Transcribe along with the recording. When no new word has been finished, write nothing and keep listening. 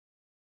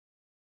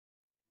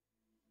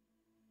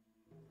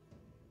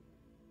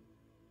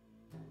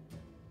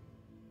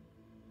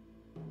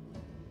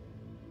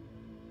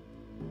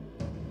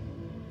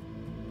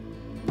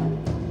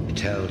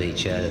told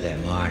each other that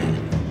morning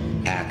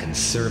how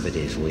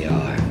conservative we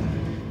are.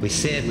 We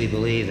said we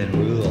believe in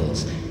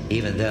rules,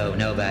 even though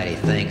nobody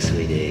thinks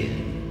we do.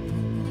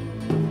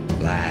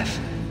 Life,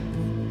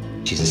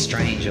 she's a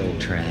strange old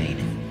train,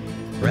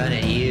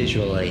 running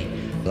usually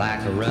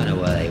like a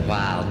runaway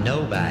while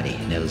nobody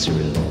knows the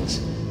rules.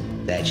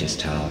 That's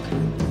just talk.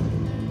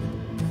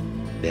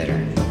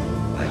 Better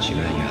watch you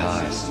run your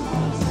horse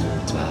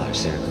in smaller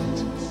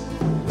circles.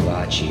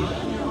 Watch you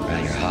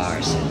run your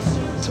horse in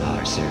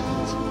smaller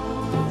circles.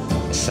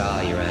 I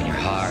saw you run your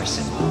horse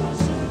in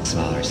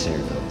smaller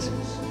circles.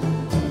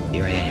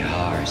 You ran your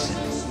horse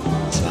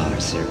in smaller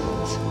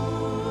circles.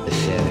 The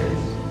feather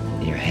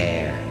in your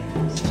hair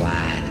is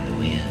flying in the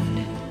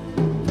wind.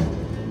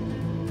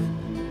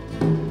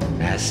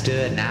 I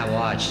stood and I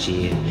watched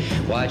you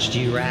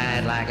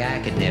ride like I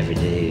could never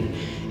do.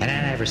 And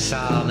I never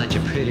saw much a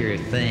prettier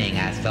thing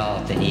I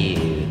thought than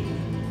you.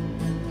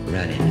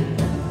 Running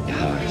your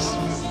horse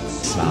in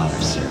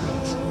smaller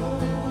circles.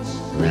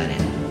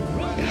 Running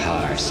your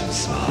horse in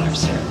smaller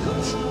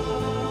circles.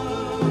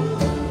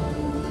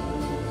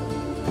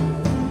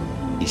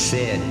 You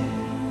said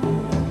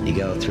you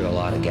go through a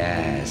lot of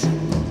guys.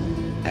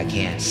 I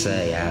can't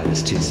say I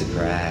was too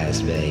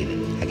surprised,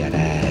 baby. I got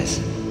eyes.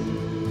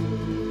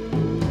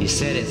 You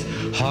said it's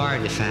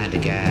hard to find a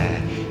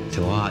guy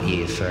to want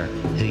you for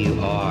who you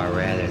are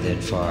rather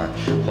than for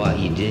what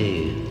you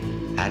do.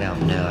 I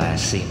don't know, I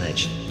see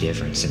much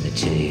difference in the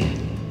two.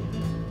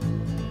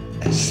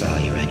 I saw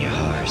you run your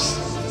horse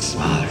in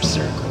smaller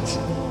circles.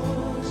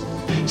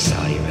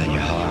 Saw you run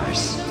your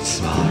horse in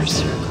smaller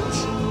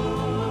circles.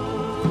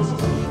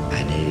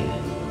 I knew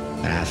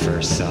when I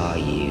first saw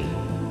you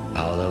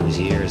all those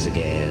years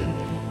ago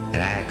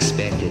that I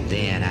expected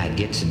then I'd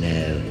get to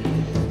know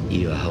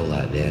you a whole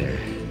lot better.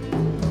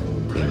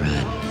 We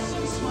run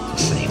the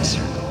same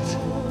circles.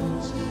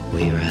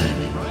 We run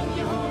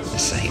the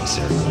same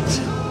circles.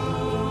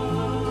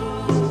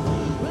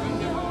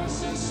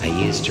 I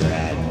used to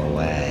ride more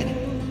wide,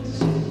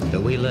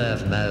 but we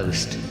love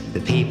most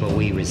the people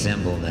we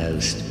resemble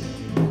most,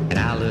 and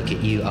I look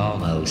at you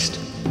almost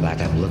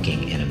like I'm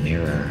looking in a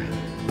mirror.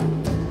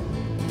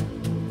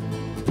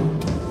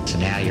 So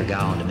now you're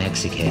gone to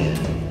Mexico.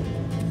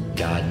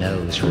 God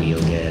knows where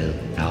you'll go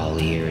in all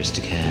the years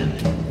to come.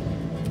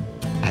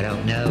 I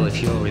don't know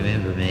if you'll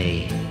remember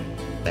me,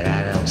 but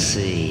I don't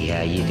see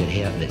how you could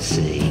help but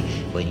see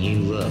when you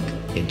look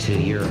into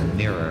your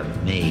mirror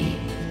me,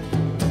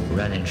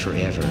 running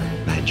forever,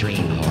 my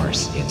dream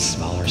horse in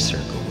smaller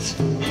circles.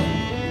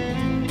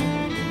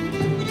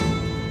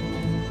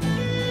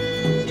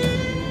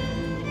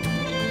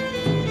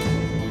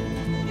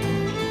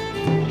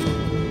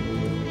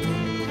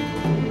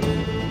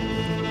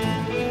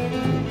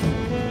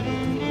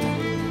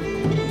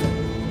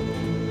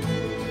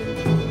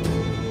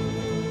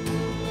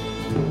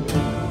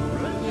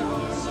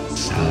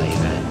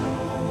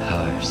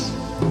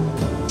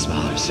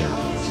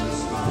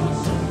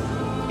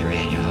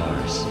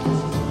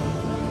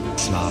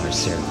 Smaller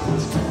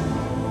circles.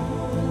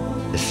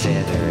 The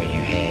feather in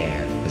your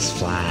hair was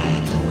flying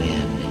in the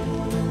wind.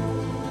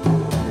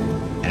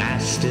 And I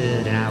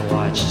stood and I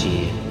watched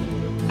you.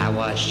 I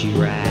watched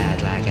you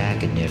ride like I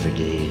could never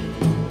do.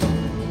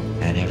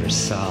 I never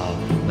saw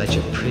much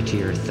a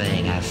prettier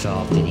thing I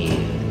thought than you.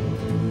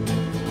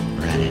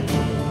 Running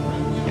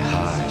your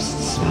horse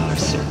in smaller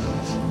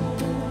circles.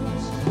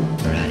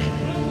 Running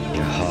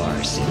your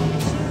horse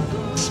in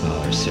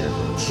smaller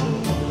circles.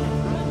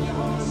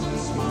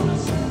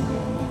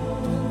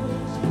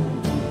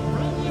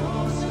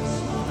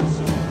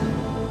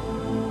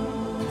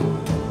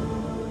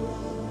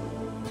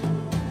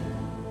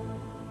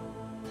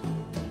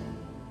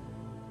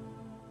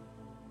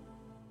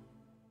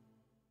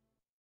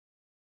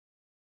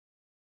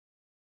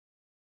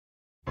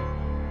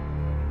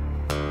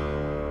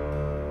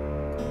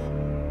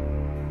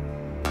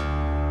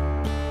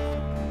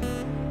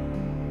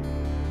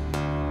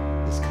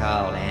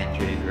 Called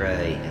Andrew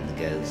Gray and the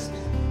Ghost.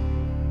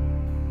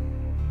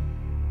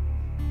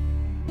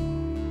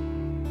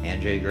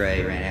 Andrew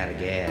Gray ran out of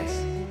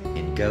gas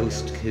in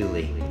Ghost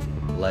Coulee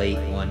late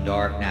one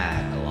dark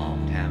night a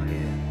long time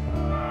ago.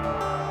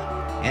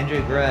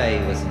 Andrew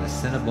Gray was an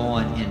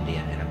Assiniboine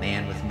Indian and a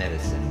man with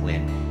medicine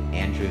when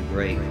Andrew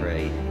Gray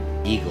prayed,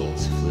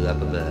 eagles flew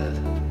up above.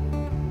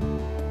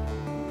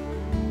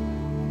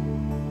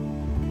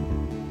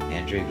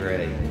 Andrew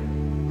Gray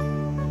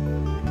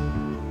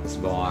was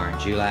born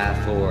July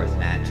 4th,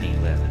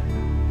 1911.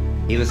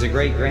 He was a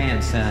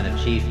great-grandson of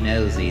Chief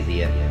Nosey,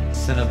 the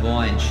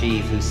Assiniboine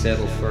chief who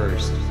settled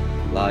first,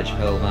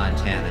 Lodgepole,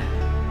 Montana,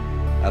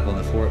 up on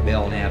the Fort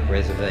Belknap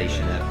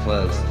Reservation up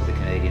close to the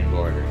Canadian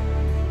border.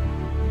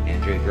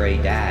 Andrew Gray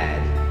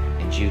died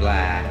in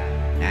July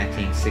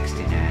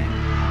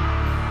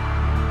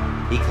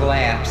 1969. He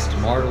collapsed,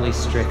 mortally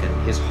stricken.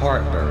 His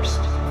heart burst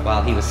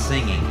while he was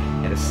singing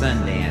at a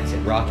Sundance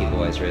at Rocky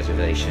Boys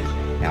Reservation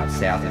out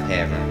south of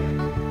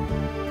Havre.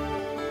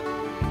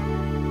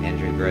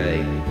 Andrew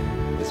Gray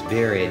was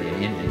buried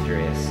in Indian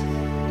dress,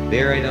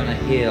 buried on a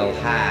hill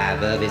high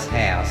above his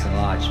house in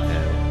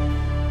Lodgepole.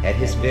 At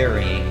his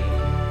burying,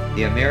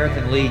 the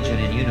American Legion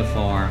in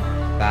uniform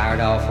fired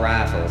off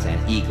rifles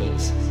and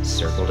eagles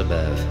circled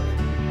above.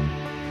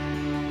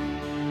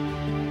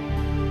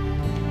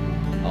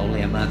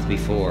 Only a month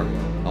before,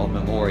 on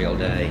Memorial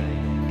Day,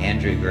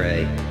 Andrew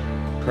Gray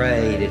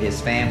prayed at his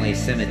family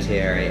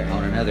cemetery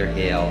on another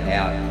hill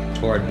out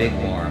toward Big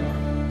Worm.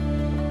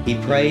 He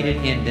prayed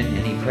in Indian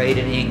and he prayed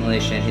in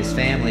English, and his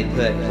family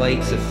put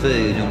plates of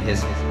food on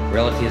his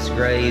relatives'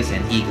 graves,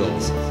 and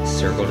eagles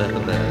circled up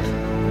above.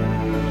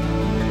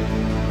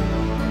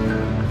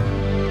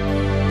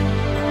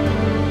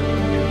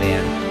 And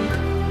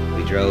then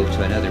we drove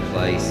to another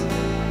place,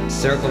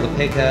 circled the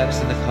pickups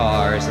and the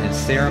cars, and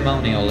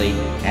ceremonially,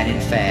 and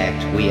in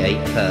fact, we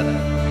ate pup.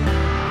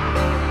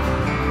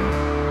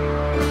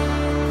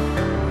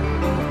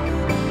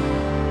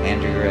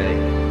 Andrew Gray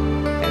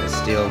had a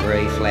steel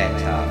gray flat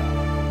top.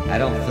 I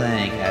don't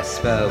think I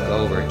spoke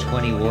over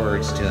 20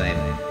 words to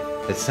him,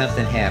 but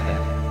something happened.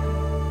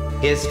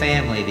 His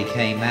family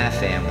became my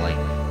family,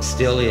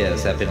 still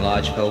is, up in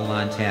Lodgepole,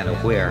 Montana,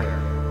 where,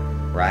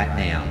 right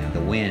now, the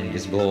wind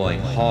is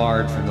blowing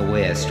hard from the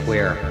west,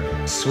 where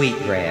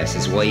sweetgrass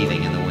is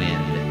waving in the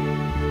wind.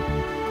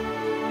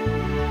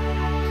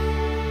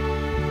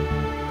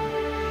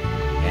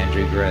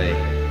 Andrew Gray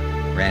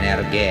ran out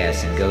of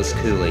gas in Ghost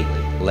Coulee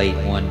late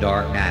one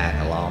dark night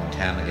a long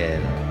time ago.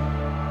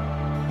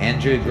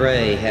 Andrew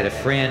Gray had a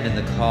friend in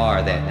the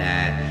car that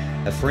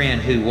night, a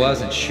friend who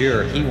wasn't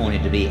sure he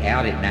wanted to be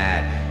out at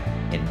night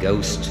in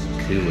Ghost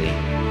Coulee.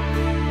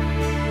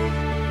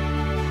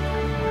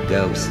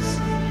 Ghosts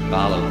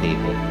follow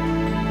people,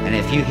 and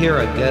if you hear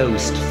a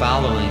ghost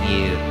following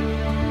you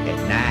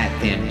at night,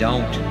 then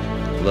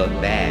don't look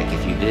back.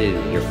 If you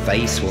do, your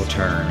face will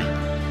turn.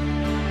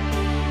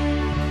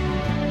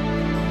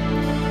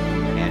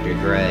 Andrew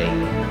Gray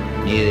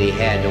knew he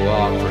had to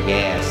walk for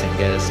gas in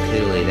Ghost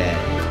Coulee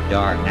that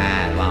dark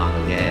night long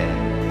ago,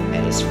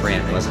 and his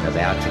friend wasn't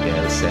about to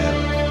go, so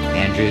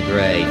Andrew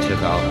Gray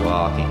took off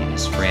walking, and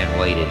his friend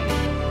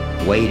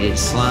waited,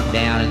 slumped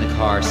down in the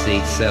car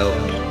seat so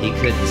he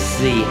couldn't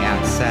see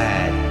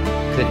outside,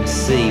 couldn't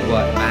see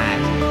what might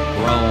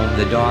roam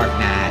the dark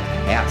night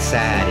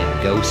outside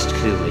in Ghost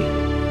Coulee.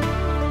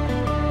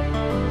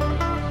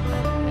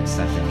 And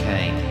something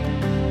came.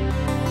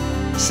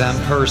 Some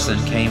person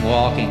came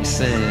walking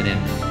soon, and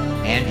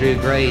Andrew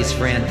Gray's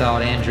friend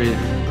thought Andrew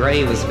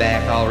Gray was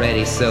back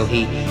already, so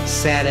he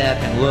sat up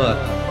and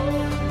looked,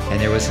 and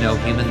there was no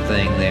human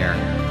thing there.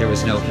 There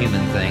was no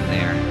human thing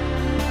there.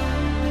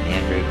 And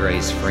Andrew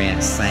Gray's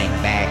friend sank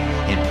back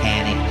in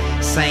panic,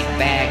 sank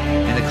back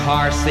in the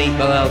car seat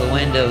below the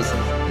windows.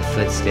 The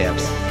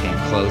footsteps came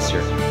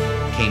closer,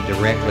 came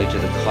directly to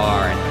the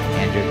car, and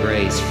Andrew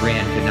Gray's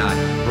friend could not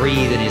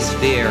breathe in his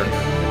fear.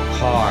 The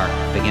car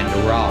began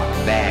to rock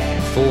back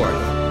and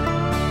forth.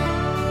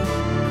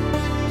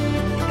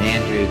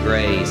 Andrew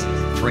Gray's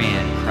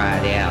friend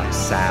cried out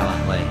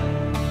silently.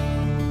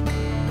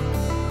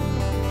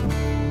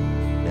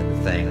 Then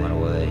the thing went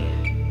away.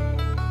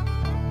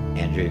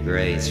 Andrew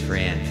Gray's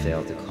friend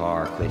felt the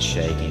car quit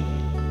shaking.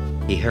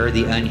 He heard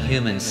the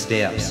unhuman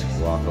steps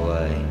walk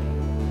away.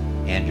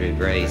 Andrew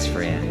Gray's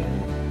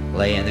friend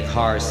lay in the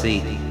car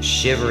seat,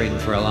 shivering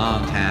for a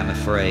long time,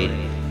 afraid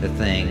the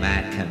thing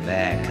might come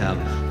back,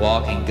 come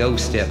walking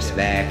ghost steps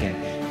back,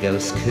 and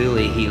Ghost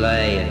Coulee he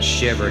lay and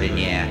shivered, and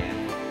yeah,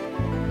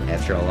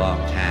 after a long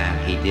time,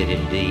 he did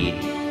indeed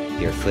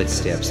hear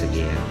footsteps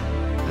again.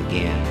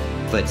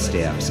 Again,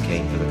 footsteps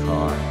came to the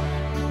car.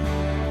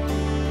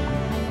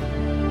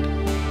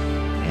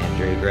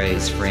 Andrew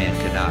Gray's friend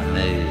could not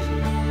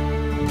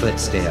move.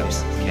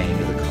 Footsteps came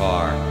to the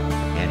car.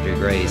 Andrew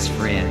Gray's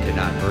friend could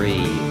not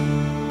breathe.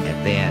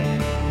 And then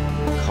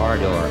the car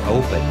door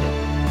opened.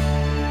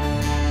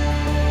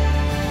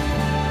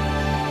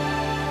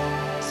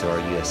 "So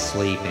are you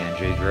asleep,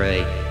 Andrew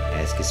Gray?"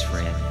 asked his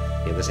friend.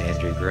 It was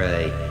Andrew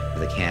Gray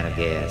with a can of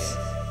gas.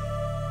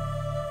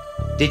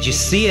 "Did you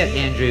see it?"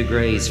 Andrew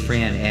Gray's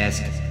friend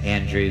asked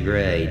Andrew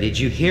Gray. "Did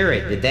you hear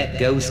it? Did that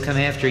ghost come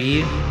after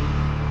you?"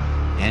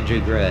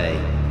 Andrew Gray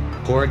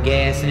poured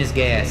gas in his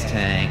gas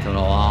tank on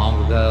a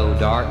long ago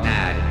dark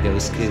night at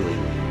Ghost Coulee.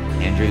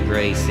 Andrew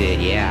Gray said,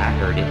 "Yeah, I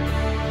heard it."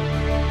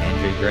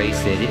 Andrew Gray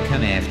said, "It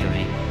come after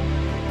me."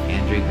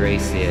 Andrew Gray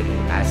said,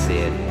 "I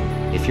said,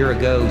 if you're a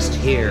ghost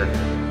here,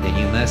 then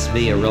you must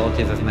be a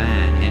relative of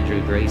mine." Andrew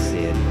Gray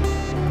said,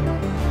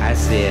 "I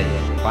said,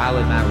 why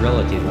would my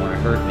relative want to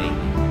hurt me?"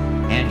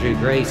 Andrew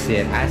Gray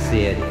said, "I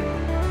said,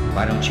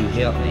 why don't you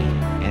help me?"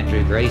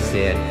 Andrew Gray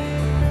said,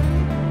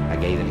 I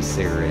gave him a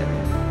cigarette.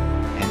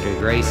 Andrew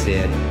Gray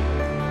said,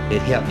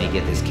 "It helped me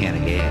get this can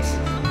of gas."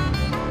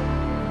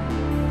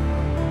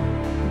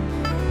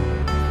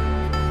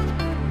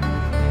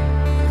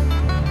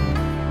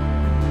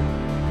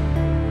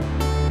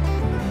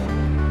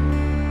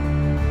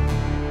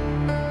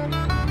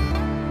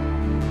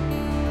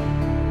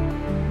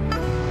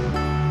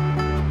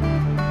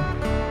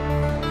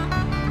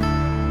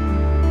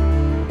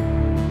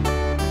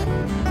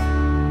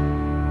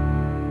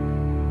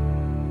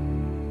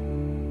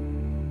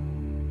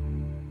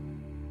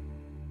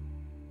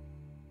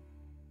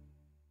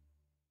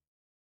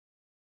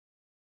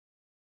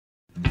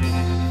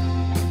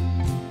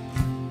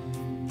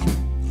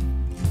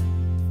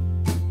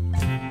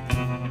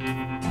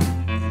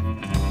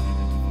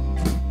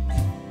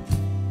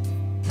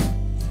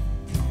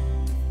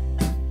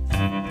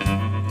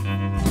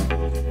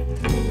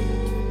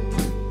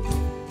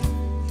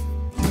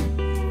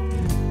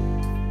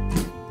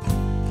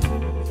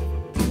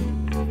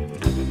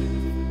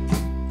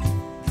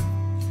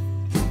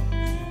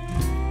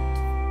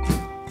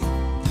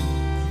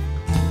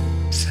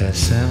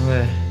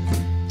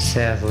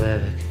 South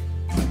Lubbock,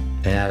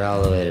 but not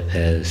all the way to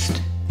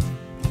Post.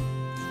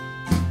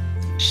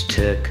 She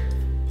took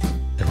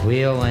the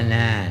wheel one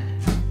night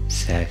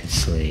so I could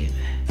sleep.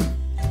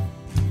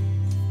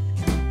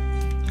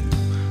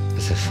 It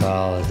was the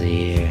fall of the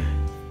year.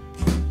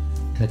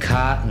 The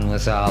cotton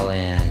was all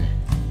in.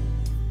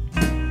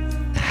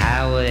 The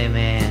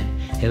highwayman,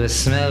 it was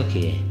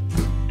smoky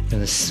from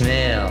the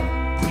smell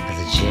of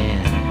the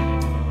gin.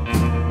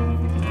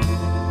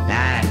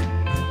 Night,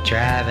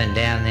 driving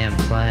down them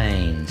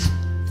plains,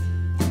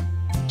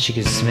 she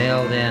could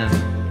smell them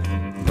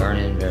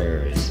burning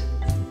burrs.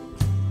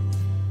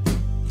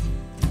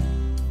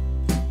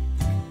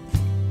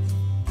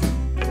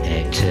 And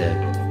it took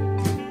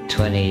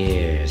 20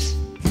 years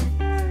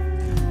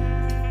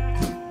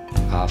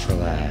off her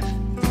life.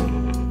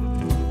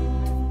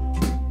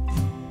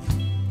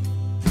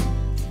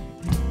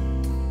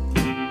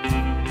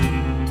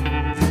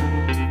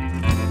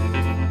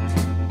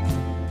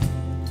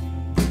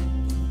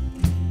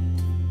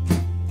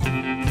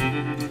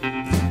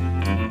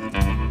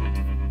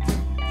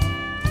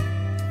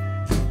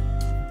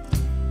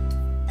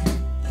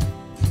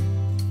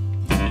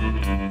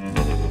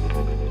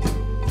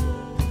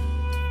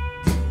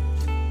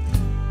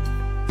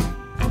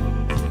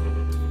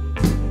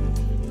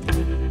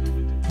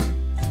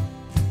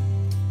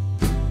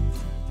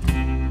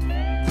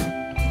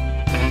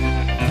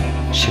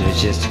 She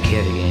was just a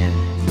kid again.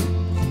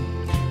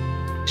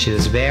 She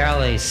was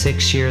barely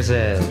 6 years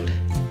old.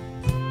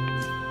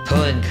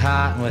 Pulling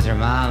cotton with her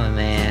mama,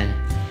 man.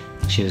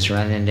 She was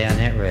running down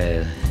that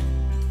road.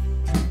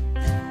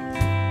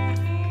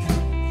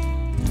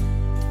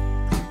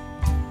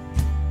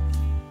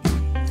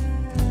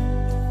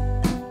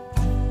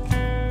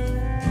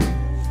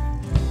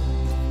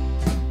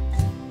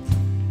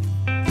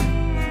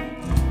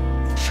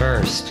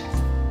 First,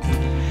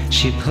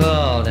 she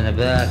pulled in a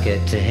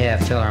bucket to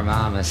help fill her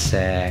mama's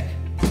sack.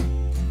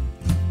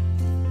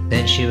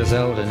 Then she was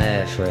old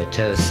enough for a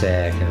tow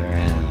sack of her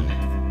own.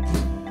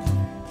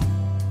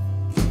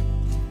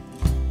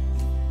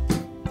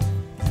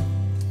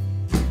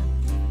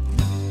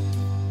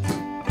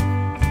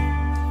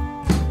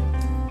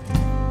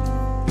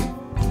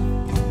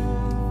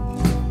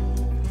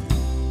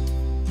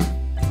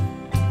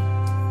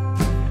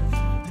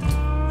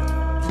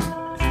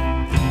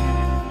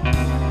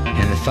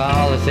 In the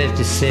fall of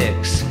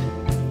 '56,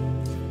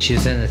 she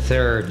was in the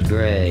 3rd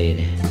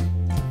grade.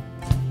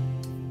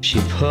 She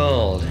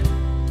pulled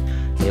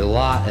a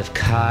lot of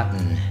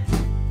cotton,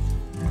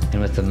 and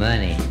with the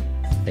money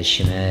that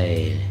she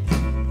made,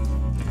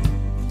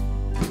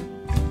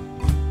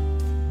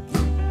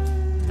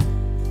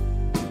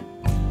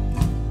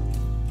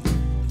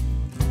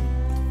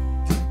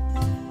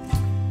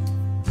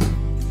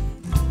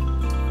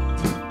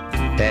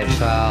 that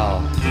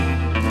fall,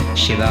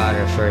 she bought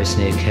her first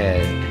new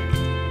coat,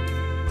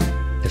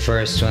 the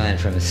first one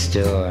from the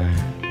store.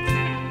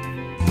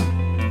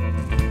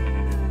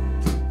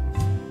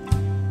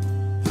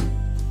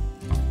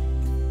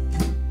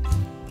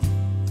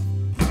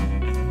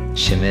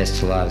 She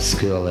missed a lot of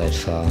school that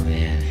fall,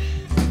 man.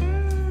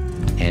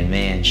 And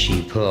man,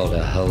 she pulled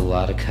a whole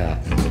lot of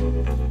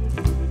cotton.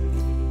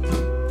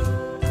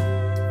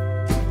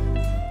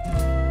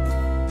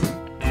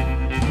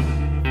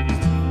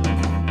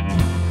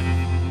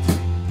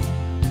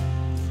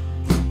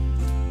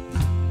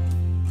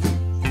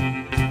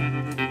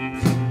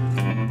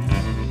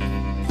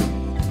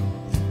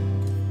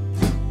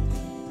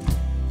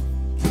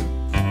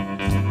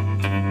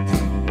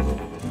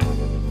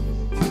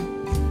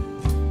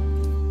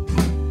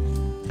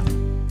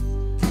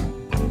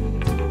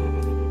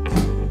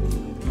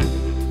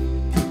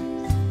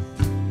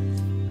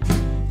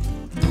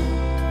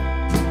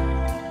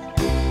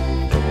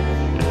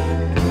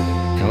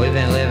 We've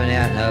been living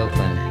out in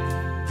Oakland.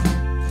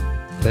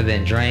 We've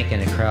been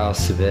drinking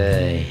across the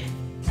bay.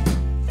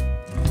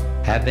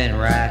 I've been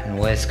writing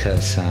West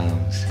Coast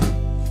songs,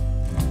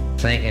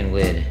 thinking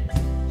we'd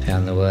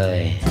found the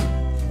way,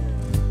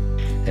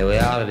 that we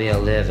ought to be a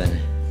living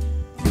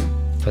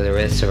for the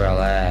rest of our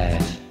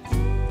life.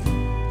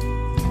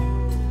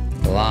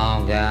 The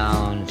long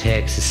gone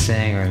Texas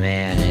singer,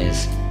 man,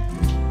 is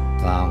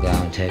long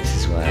gone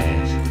Texas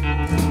wife.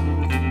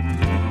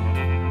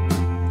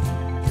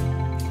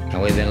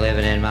 And we've been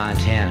living in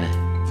Montana,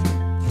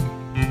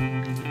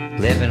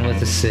 living with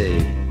the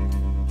Sioux,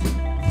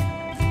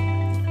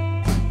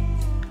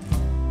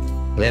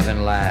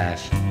 living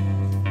life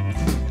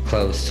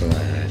close to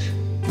life,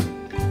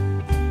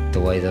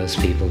 the way those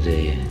people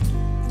do.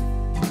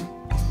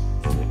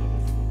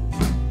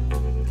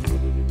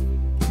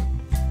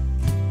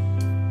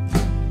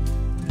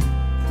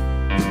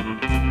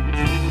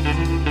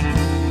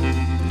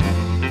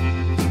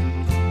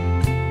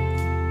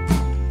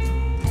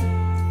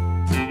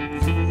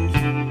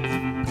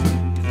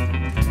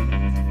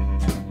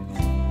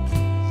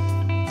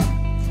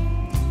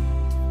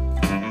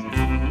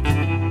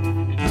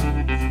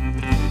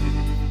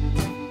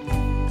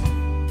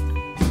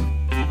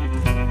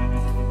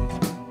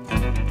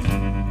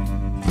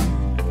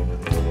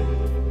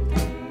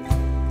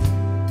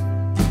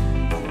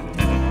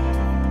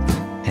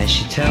 And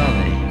she told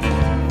me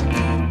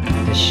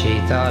that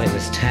she thought it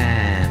was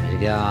time to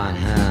go on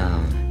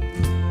home.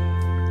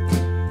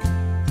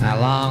 My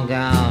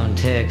long-gone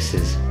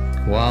Texas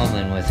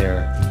woman with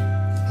her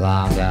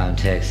long-gone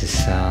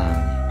Texas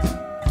song.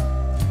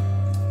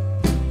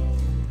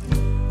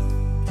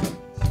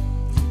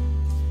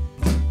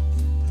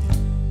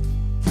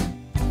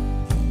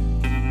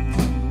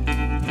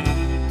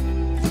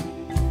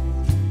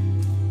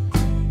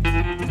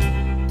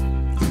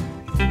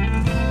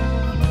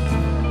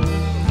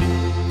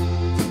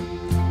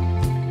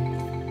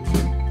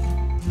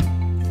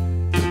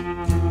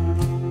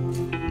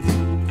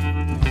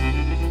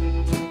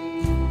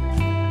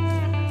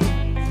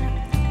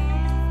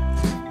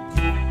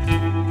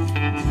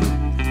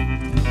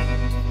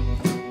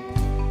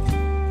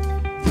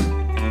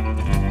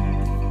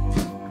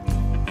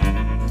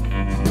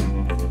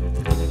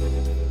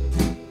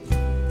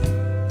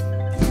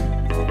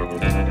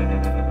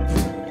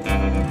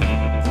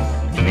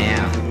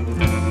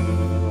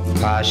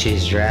 While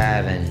she's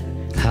driving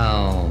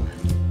home,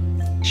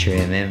 she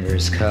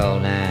remembers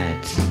cold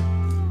nights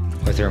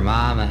with her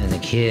mama and the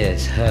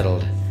kids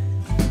huddled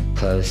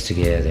close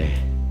together,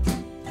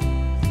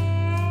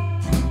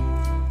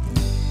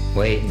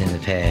 waiting in the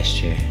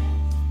pasture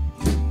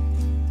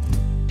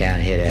down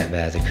hid out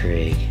by the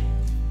creek,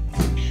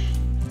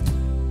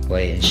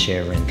 waiting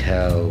shivering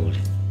cold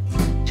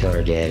till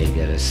her daddy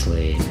go to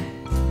sleep.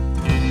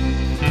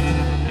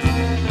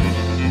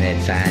 And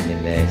they'd find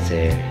him back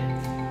there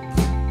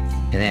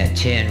in that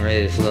tin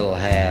roof little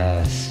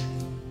house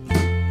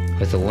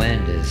with the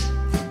windows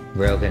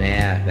broken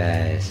out by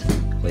his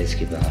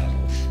whiskey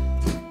bottles.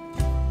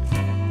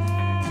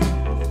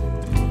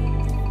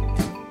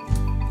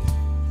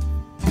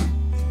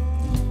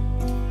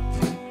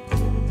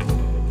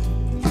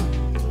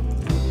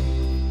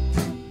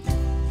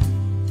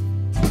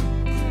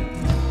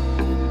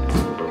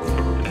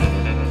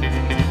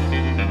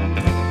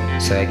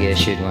 So I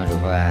guess you'd wonder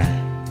why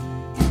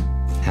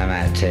I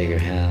might take her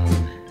home.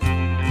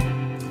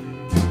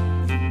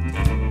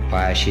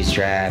 Why she's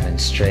driving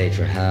straight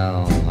for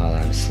home while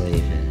I'm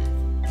sleeping.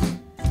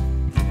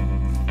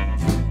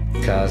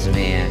 'Cause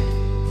man,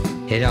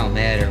 it don't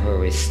matter where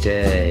we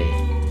stay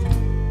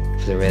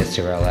for the rest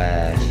of our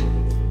life.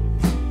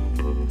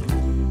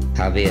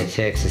 I'll be a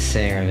Texas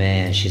singer,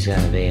 man, she's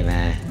gonna be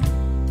my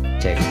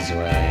Texas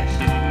wife.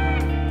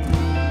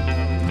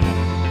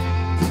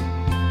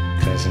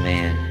 'Cause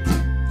man,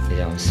 it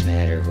don't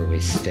matter where we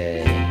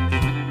stay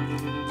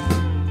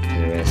for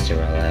the rest of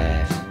our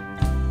life.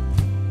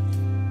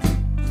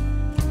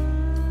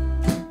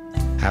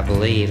 I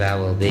believe I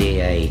will be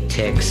a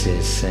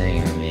Texas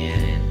singer,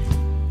 man,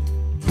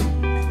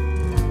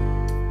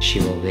 and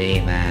she will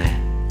be my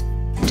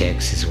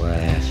Texas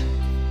wife.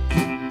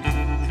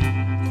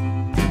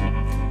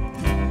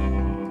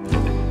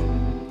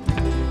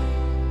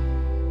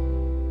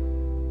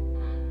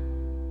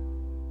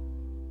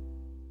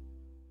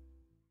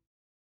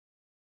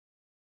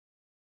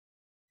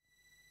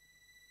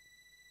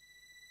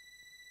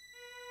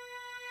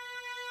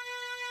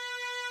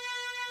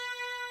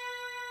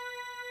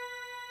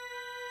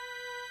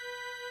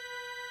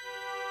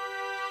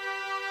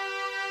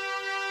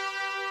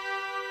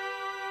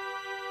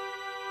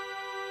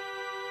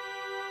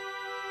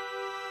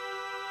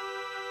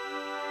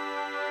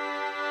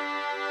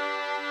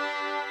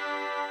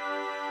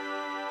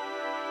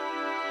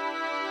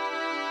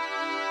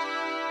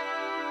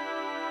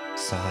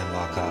 Saw him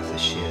walk off the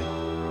ship.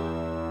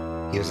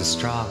 He was a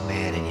strong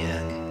man and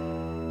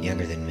young,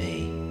 younger than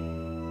me.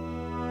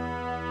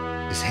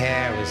 His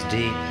hair was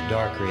deep,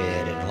 dark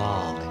red and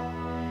long,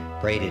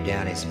 braided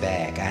down his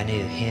back. I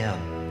knew him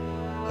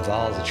of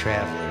all the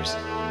travelers.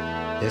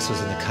 This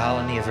was in the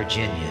colony of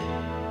Virginia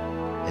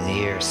in the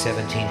year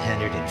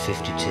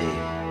 1752.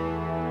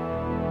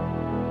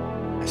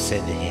 I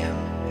said to him,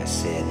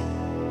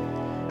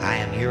 I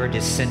am your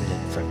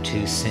descendant from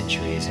 2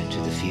 centuries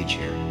into the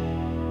future.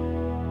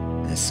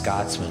 The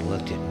Scotsman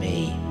looked at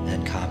me,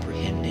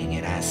 uncomprehending,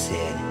 and I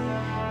said,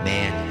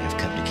 man, I've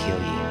come to kill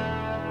you.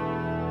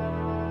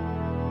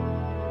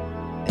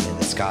 And then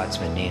the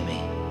Scotsman knew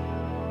me.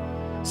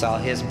 Saw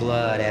his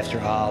blood after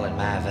all in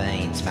my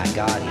veins. My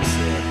God, he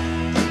said,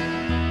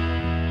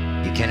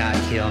 you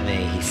cannot kill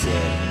me, he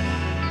said.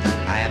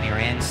 I am your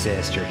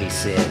ancestor, he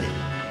said.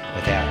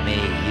 Without me,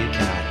 you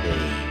cannot be.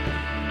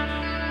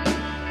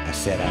 I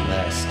said, I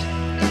must.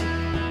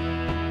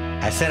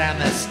 I said I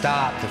must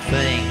stop the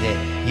thing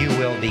that you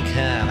will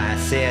become. I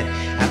said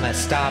I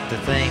must stop the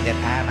thing that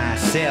I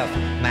myself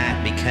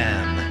might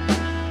become.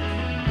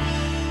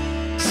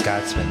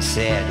 Scotsman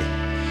said,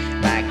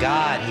 my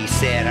God, he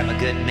said, I'm a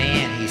good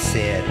man, he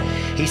said.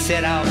 He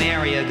said, I'll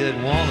marry a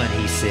good woman,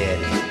 he said.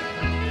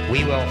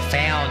 We will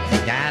found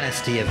a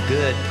dynasty of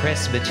good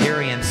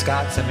Presbyterian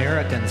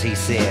Scots-Americans, he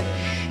said.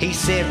 He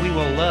said, we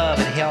will love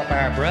and help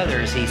our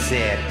brothers, he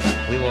said.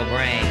 We will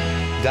bring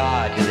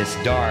God to this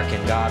dark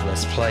and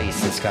godless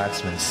place, the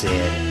Scotsman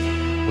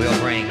said. We'll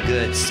bring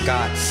good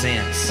Scots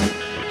sense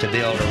to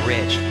build a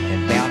rich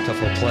and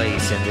bountiful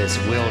place in this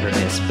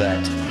wilderness.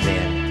 But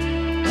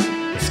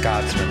then the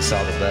Scotsman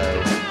saw the bow,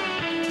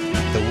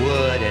 the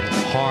wood and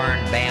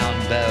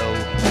horn-bound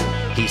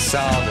bow. He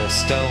saw the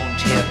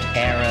stone-tipped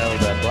arrow,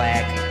 the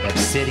black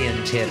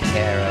obsidian-tipped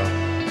arrow.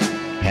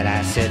 And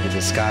I said to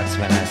the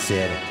Scotsman, I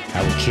said,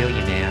 I will kill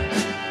you now.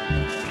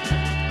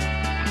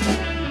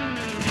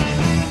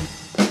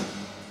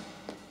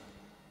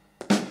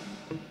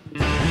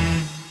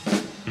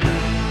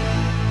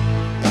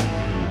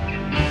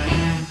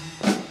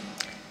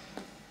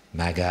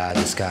 My God,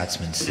 the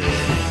Scotsman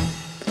said,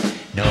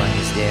 knowing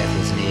his death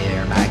was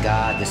near. My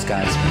God, the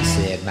Scotsman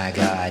said, my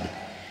God,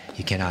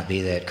 you cannot be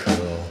that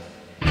cruel.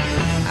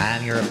 I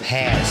am your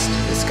past,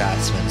 the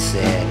Scotsman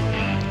said.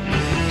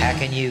 How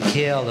can you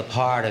kill the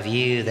part of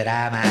you that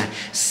I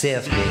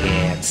myself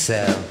began?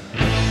 So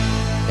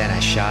then I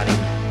shot him.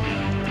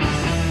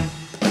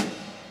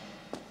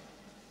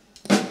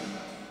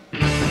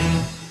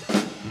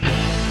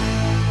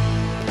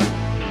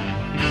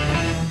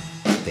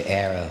 The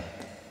arrow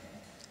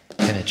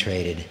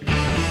penetrated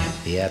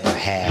the upper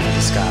half of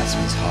the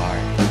Scotsman's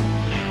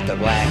heart. The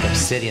black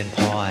obsidian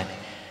point,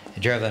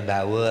 driven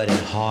by wood and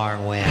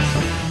horn, went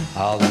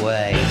all the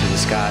way to the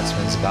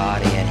Scotsman's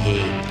body, and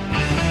he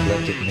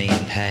looked at me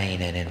in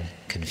pain and in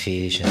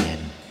confusion,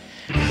 and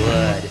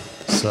blood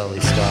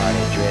slowly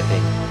started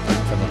dripping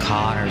from the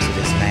corners of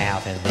his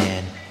mouth, and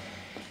then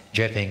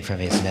dripping from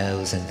his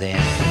nose, and then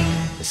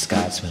the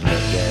Scotsman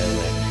let go,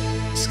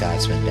 and the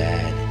Scotsman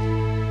died.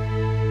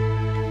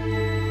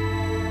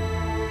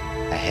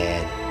 I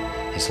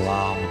had his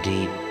long,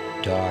 deep,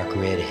 dark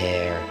red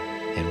hair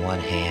in one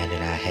hand,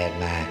 and I had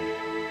my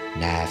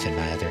knife in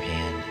my other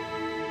hand.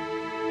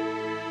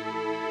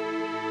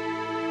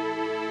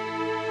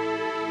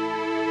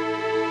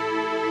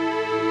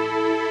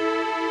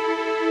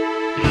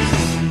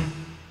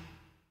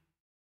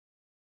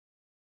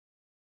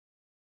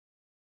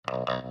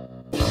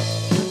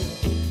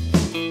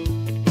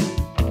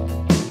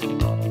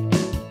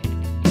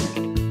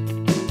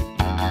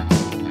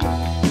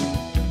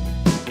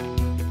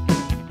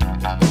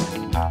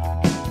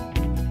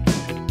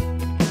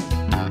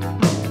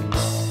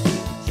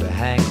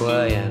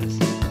 Williams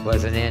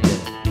wasn't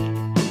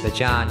Indian, but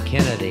John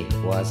Kennedy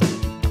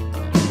wasn't.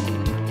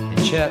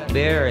 And Chuck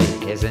Berry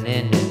is an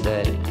Indian,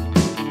 but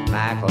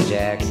Michael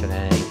Jackson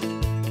ain't.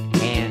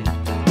 And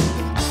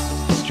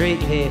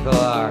street people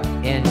are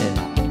Indian,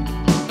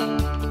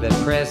 but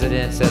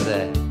presidents of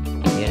the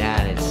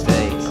United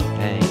States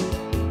ain't.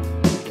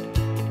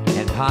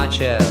 And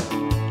Pancho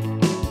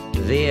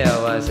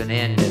Villa was an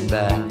Indian,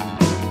 but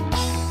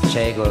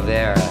Che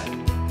Guevara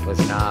was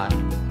not.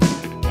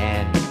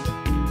 And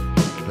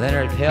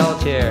Leonard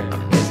Peltier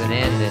is an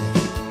Indian,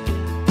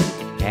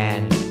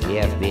 and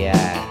the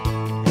FBI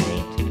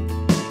ain't.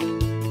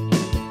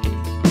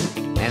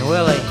 And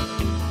Willie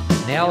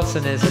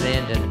Nelson is an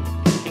Indian,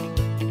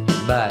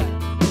 but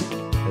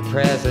the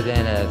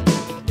president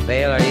of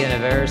Baylor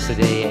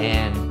University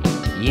and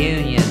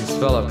unions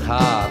full of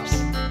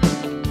cops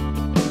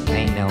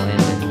ain't no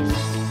Indians.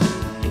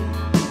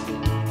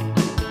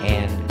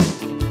 And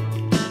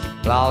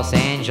Los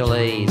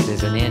Angeles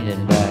is an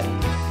Indian, but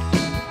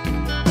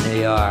New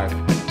York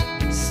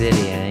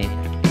City ain't.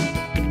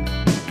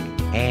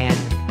 And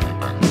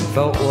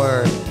Fort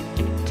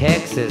Worth,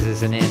 Texas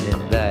is an Indian,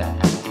 but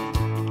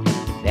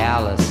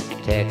Dallas,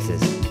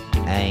 Texas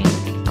ain't.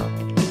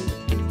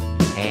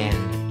 And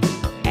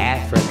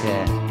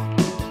Africa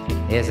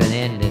is an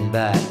Indian,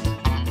 but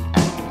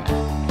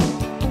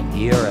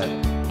Europe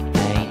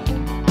ain't.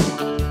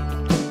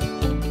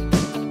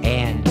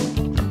 And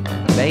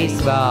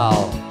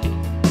baseball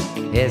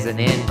is an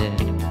Indian,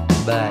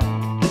 but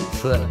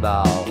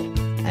football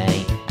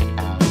ain't.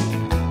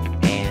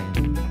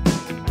 And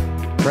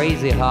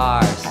Crazy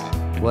Horse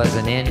was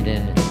an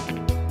Indian,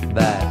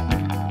 but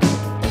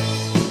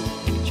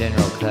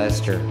General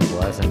Custer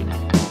wasn't.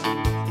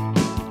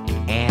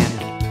 And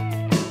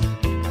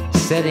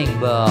Sitting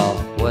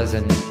Bull was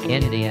an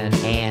Indian,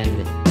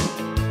 and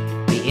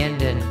the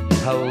Indian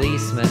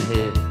policemen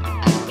who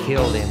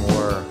killed him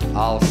were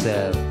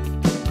also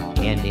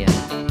Indian.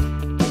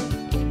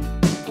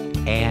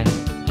 And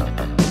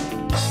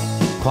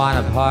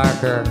Quanah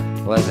Parker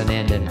was an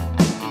Indian,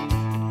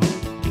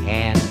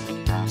 and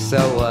so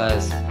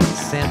was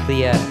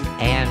Cynthia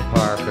Ann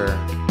Parker,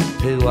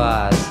 who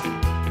was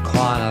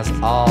Quanah's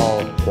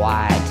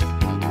all-white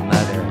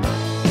mother.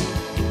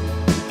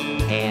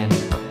 And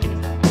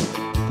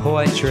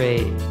poetry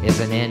is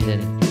an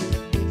Indian,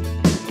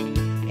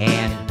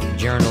 and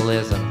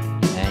journalism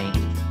ain't,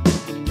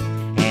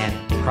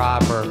 and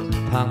proper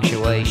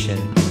punctuation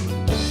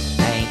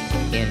ain't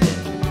Indian.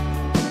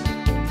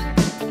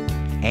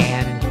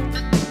 And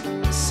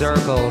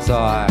circles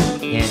are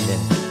Indian,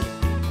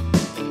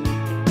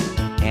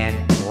 and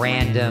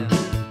random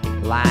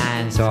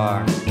lines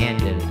are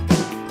Indian,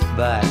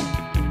 but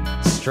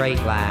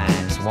straight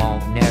lines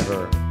won't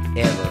never,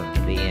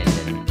 ever be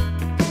Indian.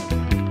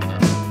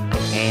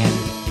 And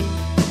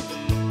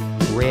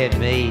red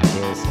meat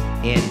is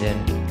Indian,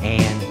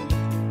 and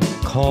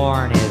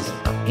corn is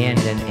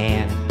Indian,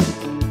 and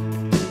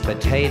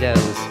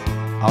potatoes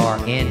are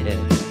Indian,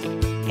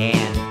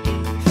 and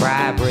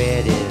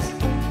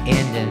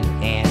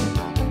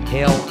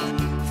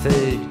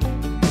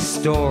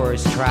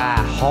stores try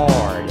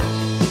hard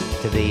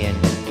to be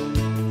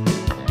ending,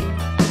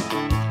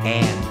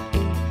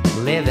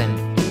 and living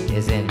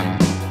is ending,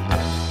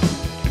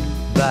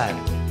 but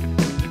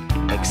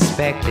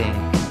expecting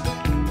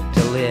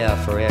to live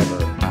forever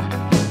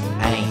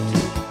ain't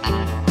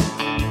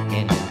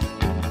ending.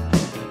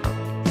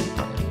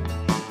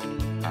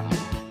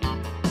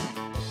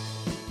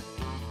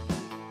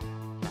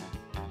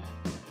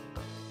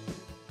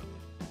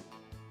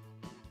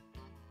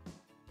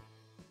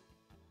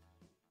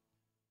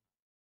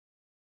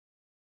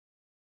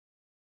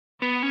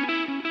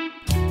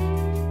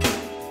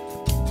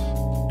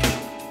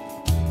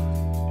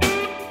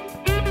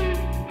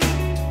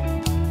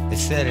 It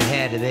said it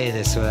had to be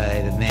this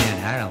way, but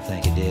man, I don't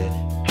think it did.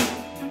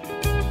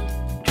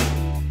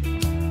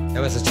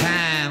 There was a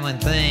time when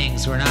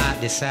things were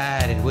not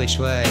decided which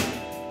way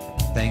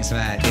things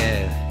might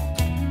go.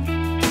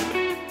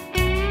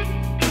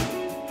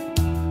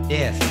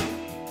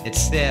 Death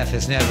itself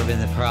has never been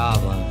the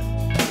problem.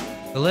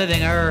 The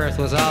living earth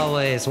was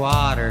always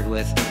watered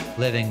with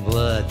living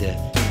blood. The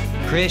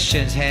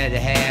Christians had to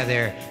have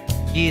their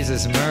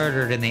Jesus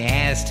murdered, and the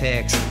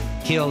Aztecs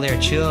killed their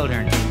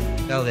children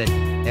so that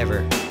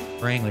ever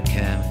spring would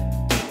come.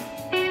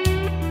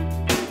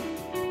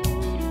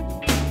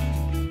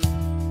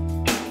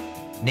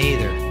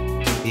 Neither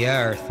the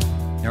earth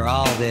nor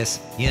all this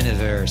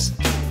universe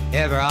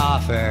ever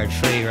offered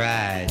free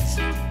rides.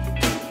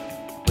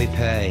 We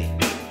pay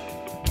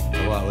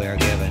for what we are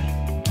given.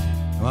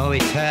 And what we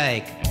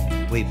take,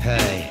 we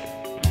pay.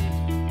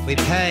 We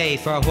pay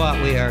for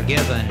what we are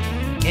given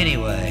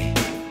anyway.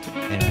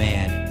 And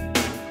man,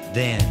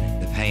 then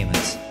the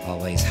payment's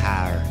always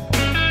higher.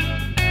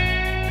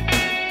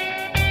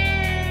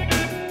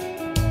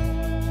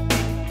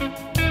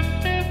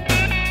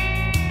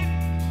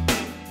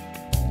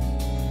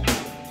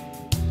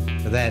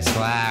 That's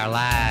why our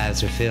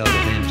lives are filled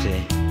with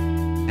empty,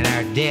 and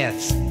our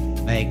deaths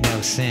make no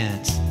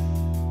sense.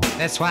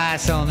 That's why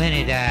so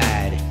many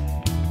died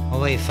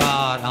when we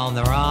fought on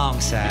the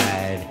wrong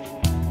side,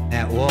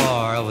 that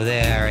war over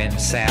there in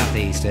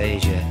Southeast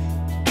Asia.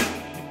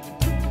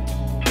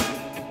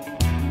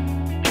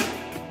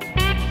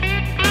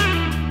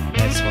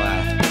 That's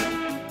why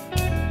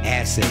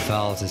acid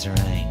falls as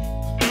rain,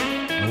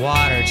 and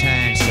water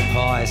turns to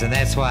poison.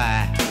 That's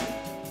why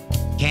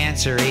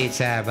cancer eats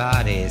our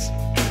bodies.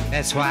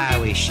 That's why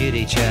we shoot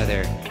each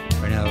other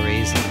for no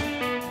reason.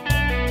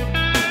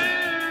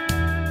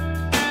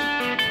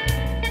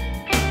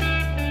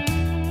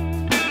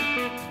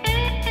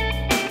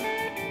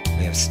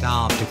 We have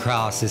stomped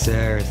across this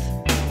earth,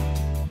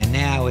 and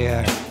now we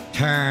are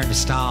turned to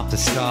stomp the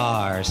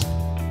stars,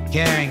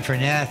 caring for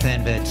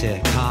nothing but to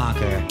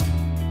conquer,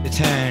 to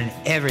turn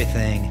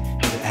everything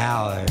to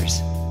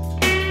ours,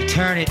 to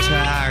turn it to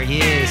our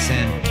use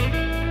and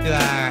to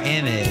our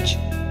image,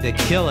 to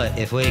kill it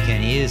if we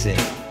can use it,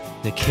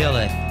 to kill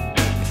it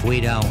if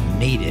we don't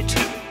need it.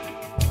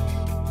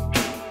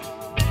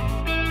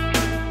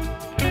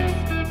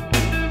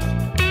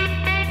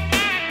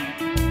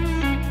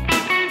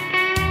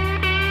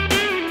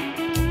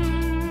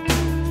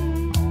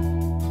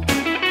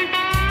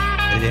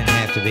 It didn't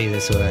have to be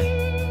this way.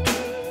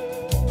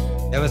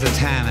 There was a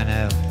time, I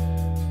know,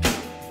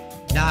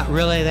 not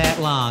really that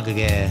long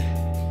ago,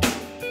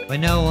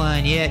 when no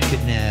one yet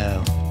could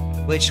know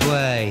which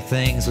way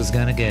things was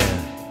gonna go.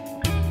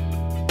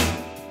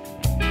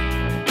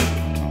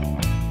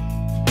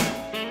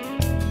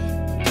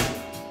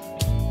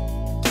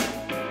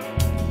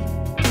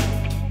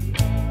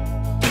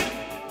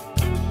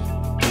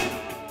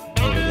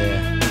 Over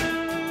there,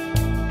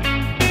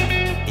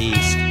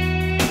 east,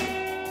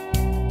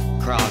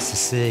 across the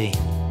sea,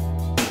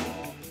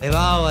 they've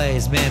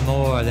always been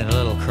more than a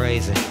little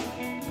crazy.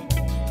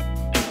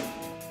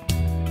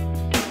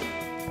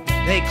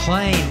 They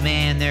claim,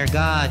 man, their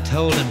God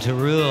told them to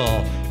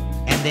rule,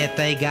 and that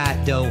they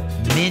got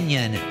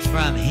dominion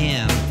from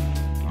him,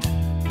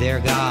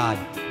 their God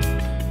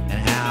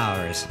and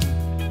ours.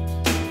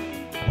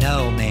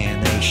 No,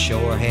 man, they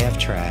sure have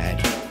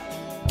tried.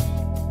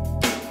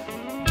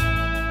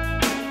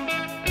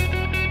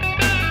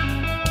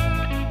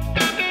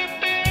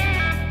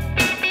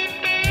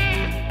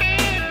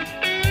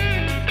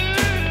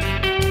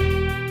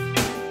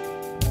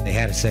 They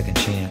had a second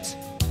chance.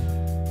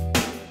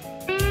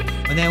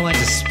 When they went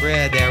to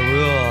spread their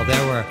rule,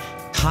 there were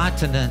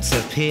continents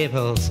of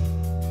peoples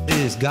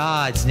whose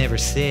gods never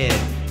said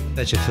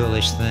such a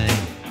foolish thing.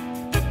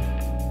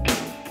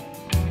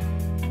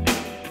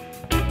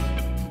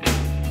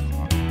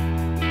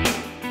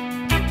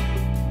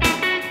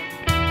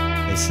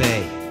 They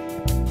say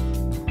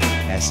it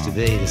has to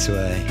be this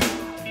way.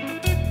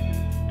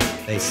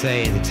 They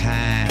say the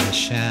time has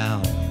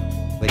shown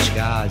which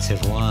gods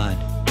have won.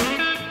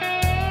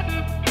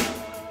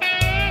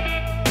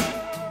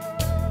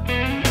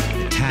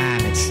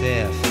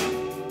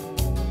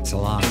 It's a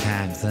long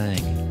time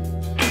thing.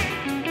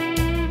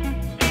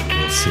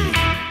 We'll see.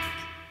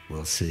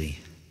 We'll see.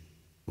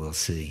 We'll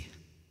see.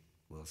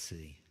 We'll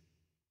see.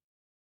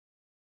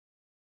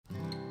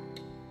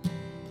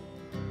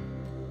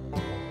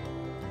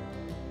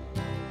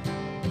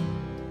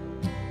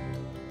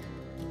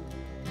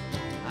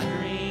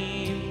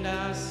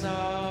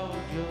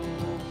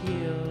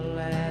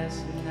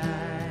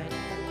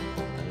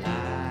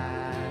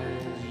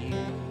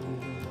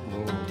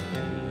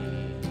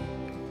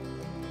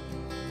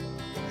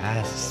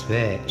 I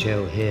suspect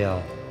Joe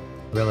Hill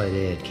really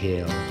did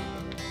kill.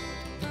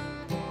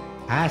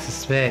 I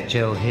suspect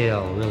Joe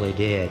Hill really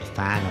did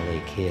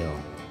finally kill.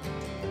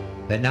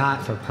 But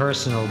not for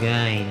personal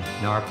gain,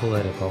 nor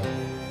political,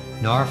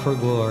 nor for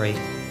glory,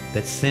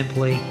 but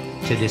simply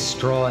to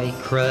destroy,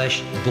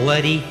 crush,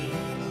 bloody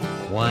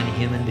one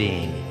human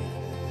being.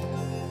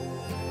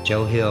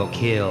 Joe Hill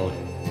killed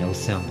no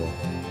symbol.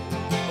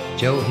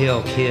 Joe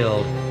Hill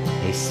killed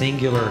a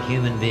singular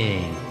human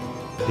being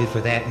who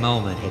for that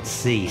moment had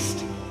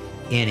ceased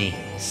any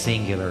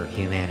singular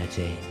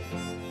humanity.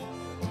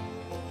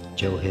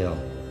 Joe Hill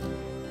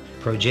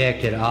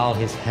projected all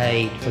his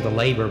hate for the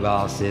labor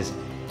bosses,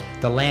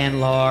 the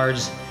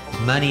landlords,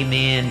 money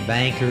men,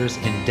 bankers,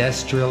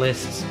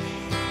 industrialists.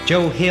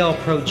 Joe Hill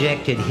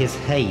projected his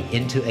hate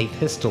into a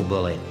pistol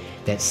bullet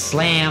that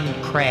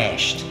slammed,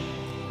 crashed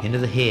into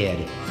the head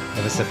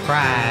of a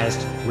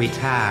surprised,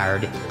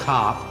 retired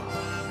cop,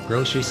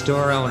 grocery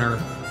store owner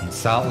in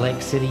Salt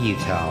Lake City,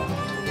 Utah,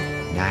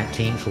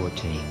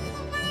 1914.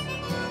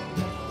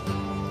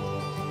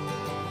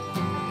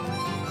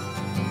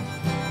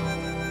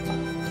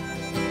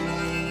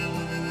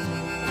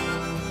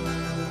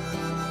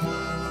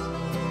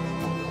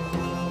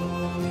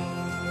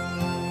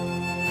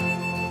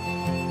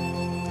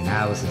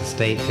 I was at the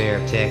State Fair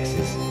of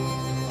Texas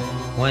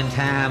one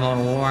time on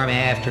a warm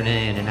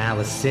afternoon, and I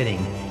was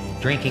sitting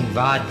drinking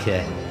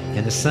vodka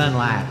in the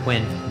sunlight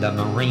when the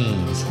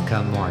Marines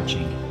come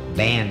marching,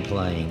 band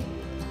playing.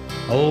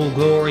 Old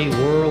glory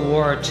World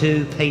War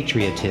II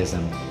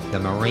patriotism, the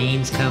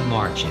Marines come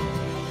marching.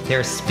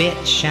 Their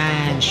spit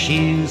shine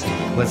shoes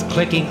was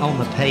clicking on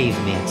the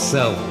pavement,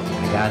 so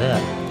I got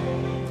up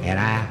and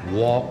I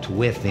walked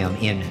with them,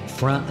 in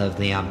front of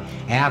them,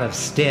 out of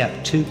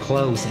step, too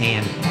close,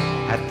 and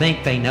I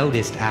think they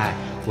noticed I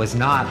was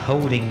not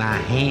holding my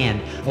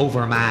hand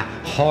over my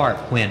heart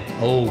when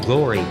Old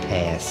Glory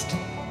passed.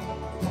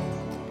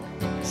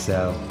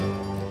 So,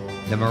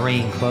 the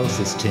Marine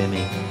closest to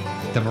me,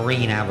 the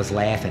Marine I was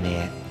laughing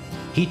at,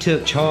 he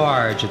took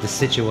charge of the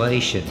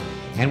situation,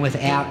 and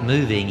without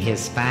moving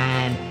his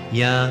fine,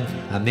 young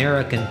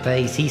American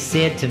face, he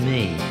said to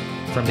me,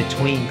 from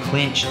between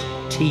clenched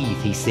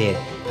teeth, he said,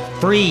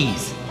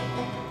 "Freeze!"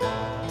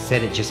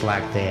 Said it just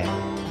like that.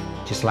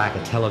 Just like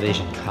a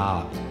television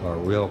cop or a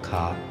real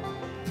cop.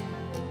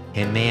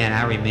 And man,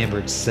 I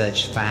remembered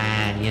such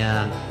fine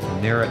young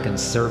American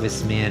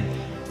servicemen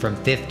from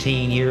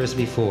 15 years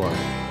before,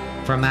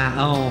 from my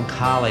own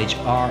college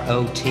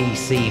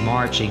ROTC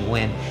marching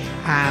when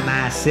I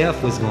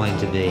myself was going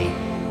to be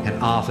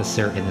an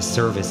officer in the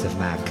service of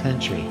my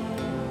country.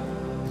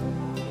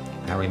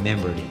 I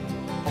remembered,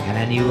 and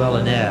I knew well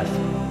enough.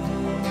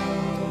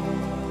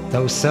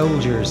 Those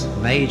soldiers'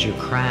 major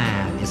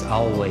crime is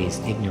always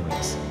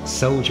ignorance.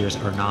 Soldiers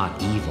are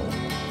not evil.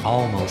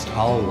 Almost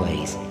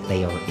always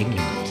they are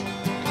ignorant.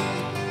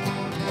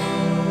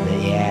 But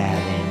yeah,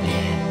 then,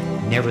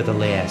 man,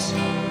 nevertheless,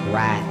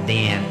 right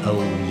then,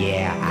 oh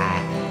yeah,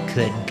 I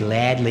could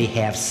gladly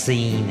have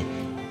seen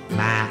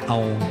my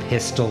own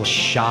pistol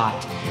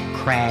shot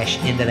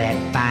crash into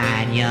that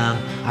fine young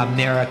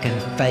American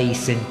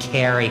face and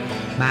carry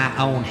my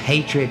own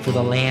hatred for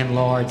the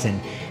landlords and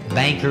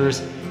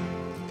bankers,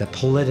 the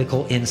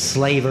political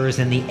enslavers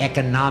and the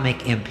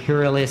economic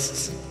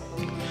imperialists,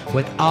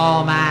 with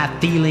all my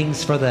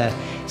feelings for the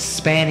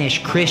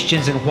Spanish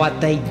Christians and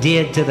what they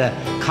did to the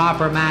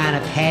Coppermine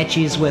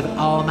Apaches, with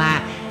all my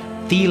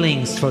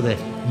feelings for the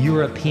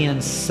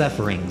European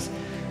sufferings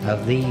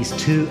of these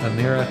two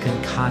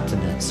American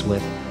continents,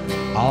 with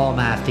all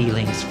my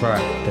feelings for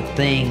the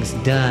things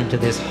done to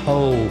this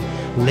whole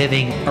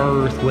living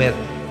earth, with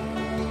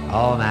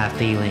all my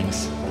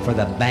feelings for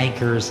the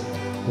bankers,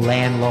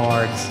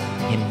 landlords,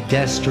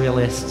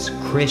 industrialists,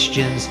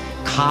 Christians,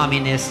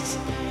 communists,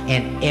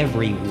 and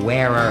every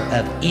wearer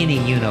of any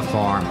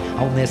uniform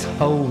on this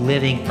whole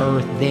living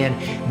earth, then,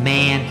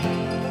 man,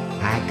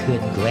 I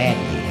could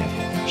gladly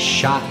have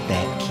shot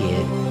that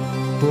kid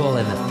full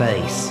in the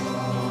face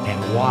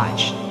and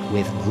watched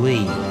with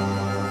glee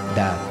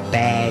the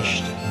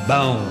bashed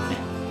bone,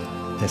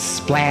 the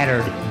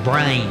splattered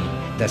brain,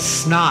 the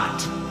snot,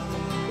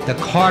 the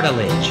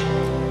cartilage,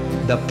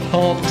 the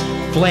pulped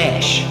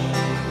flesh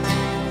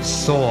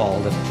soil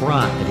the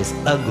front of his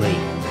ugly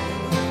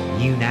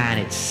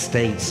United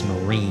States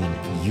Marine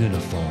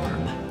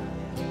uniform.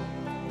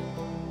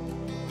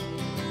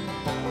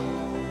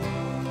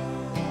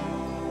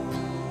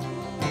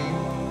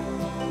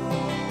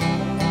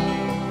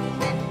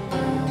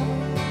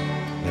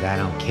 But I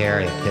don't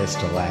carry a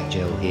pistol like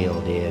Joe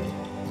Hill did,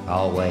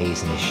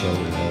 always in his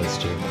shoulder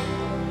holster.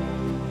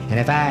 And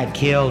if I had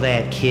killed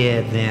that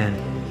kid, then,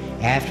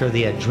 after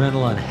the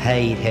adrenaline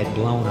hate had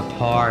blown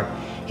apart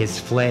his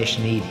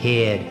flesh-meat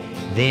head,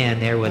 then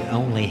there would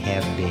only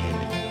have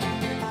been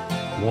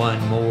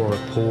one more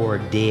poor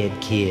dead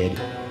kid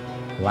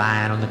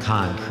lying on the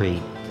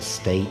concrete, the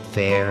State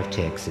Fair of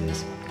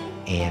Texas,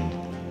 and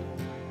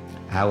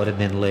I would have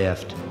been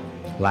left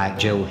like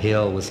Joe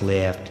Hill was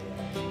left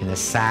in the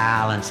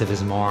silence of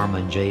his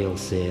Mormon jail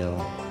cell.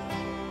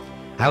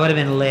 I would have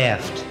been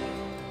left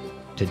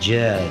to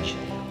judge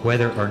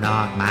whether or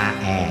not my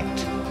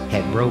act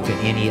had broken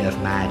any of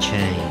my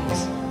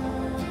chains.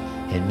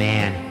 And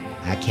man,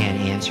 I can't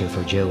answer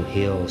for Joe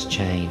Hill's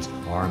chains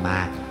or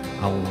my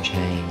own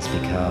chains,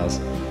 because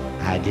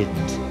I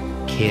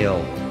didn't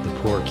kill the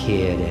poor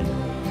kid, and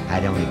I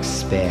don't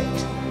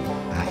expect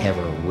I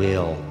ever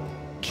will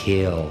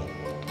kill.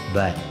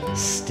 But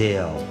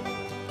still,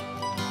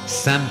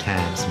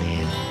 sometimes,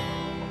 man,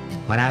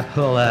 when I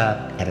pull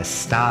up at a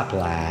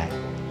stoplight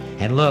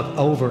and look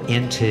over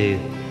into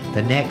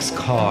the next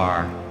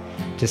car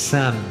to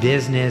some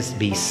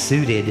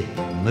business-besuited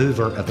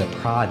mover of the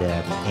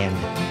product, and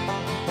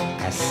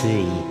I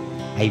see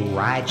a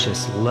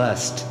righteous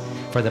lust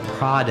for the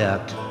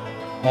product,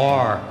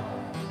 or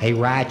a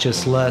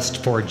righteous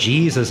lust for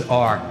Jesus,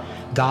 or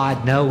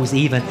God knows,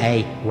 even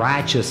a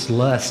righteous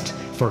lust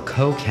for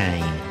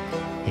cocaine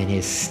in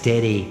his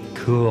steady,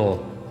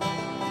 cool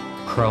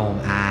chrome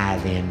eye,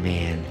 then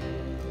man,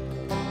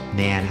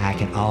 I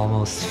can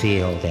almost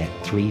feel that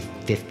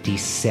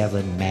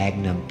 .357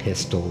 Magnum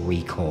pistol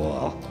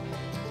recoil.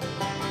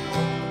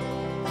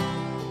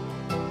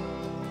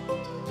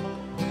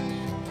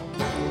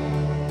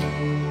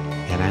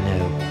 And I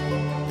know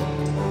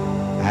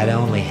I'd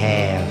only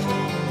have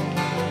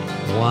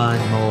one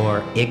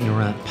more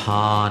ignorant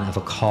pawn of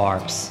a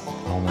corpse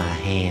on my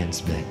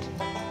hands, but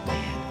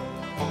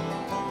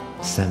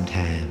man,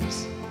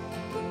 sometimes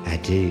I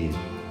do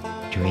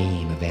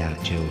dream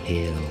about Joe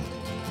Hill.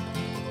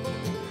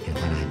 And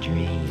when I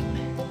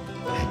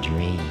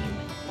dream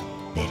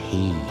that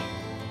he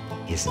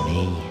is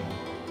me.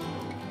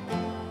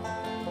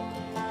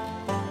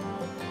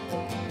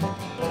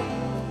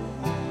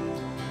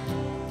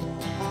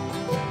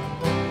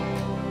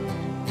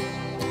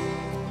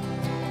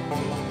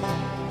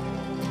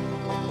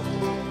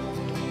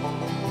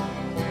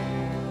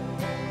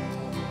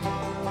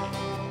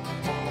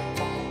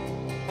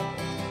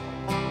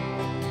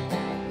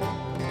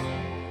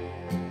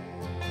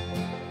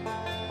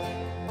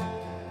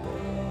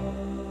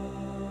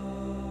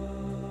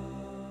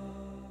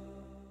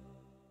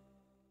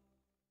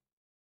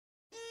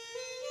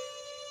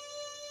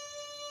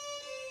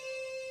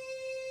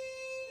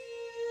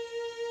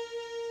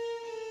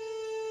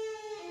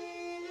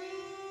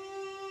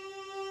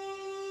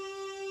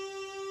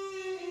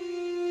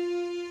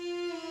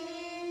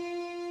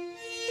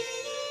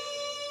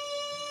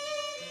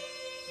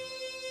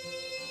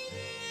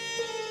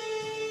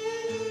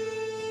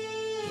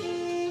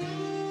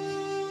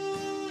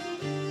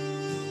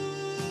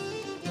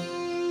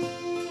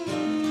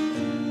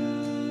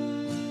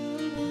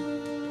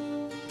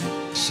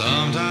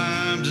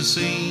 Sometimes it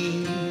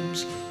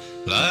seems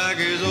like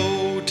his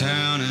old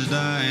town is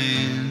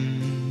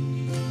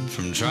dying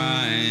from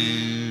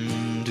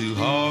trying too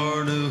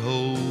hard to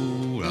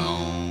hold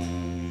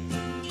on.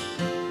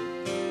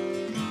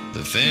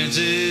 The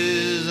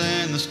fences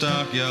and the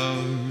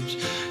stockyards,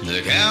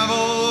 the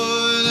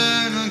cowboys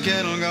and the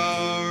cattle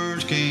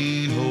guards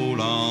can't hold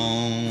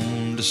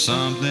on to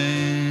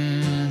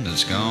something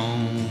that's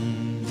gone.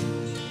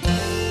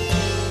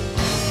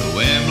 The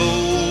wind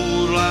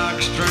blows like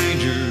a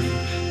stranger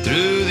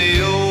through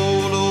the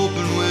old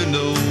open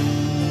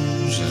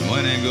windows, and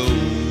when it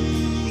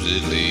goes,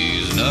 it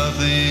leaves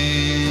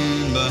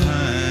nothing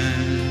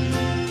behind.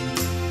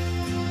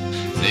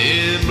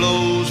 It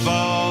blows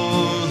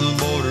for the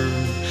border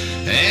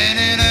and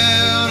it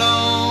out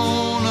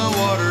on the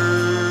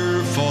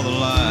water for the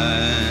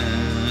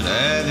light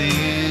at the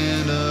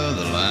end of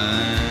the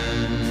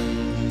line.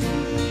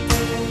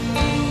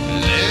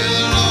 There's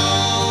a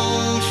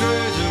long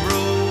stretch of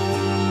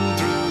road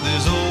through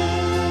this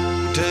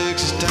old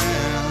Texas town,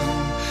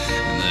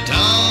 and the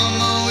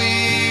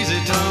tumbleweeds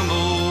they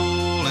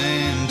tumble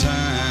in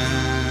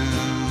time.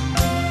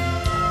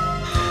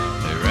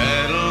 They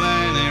rattle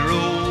and they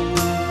roll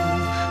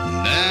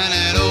down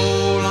that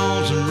old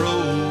lonesome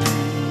road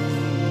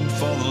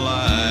for the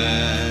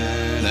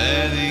light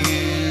at the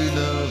end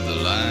of the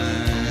line.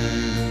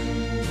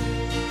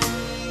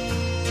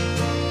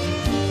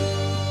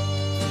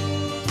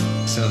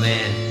 So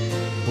man,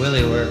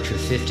 Willie worked for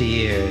 50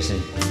 years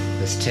in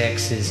those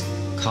Texas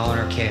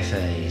corner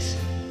cafes.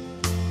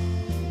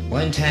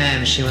 One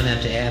time she went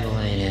up to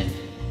Abilene and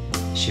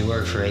she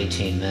worked for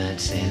 18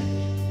 months,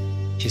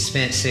 and she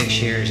spent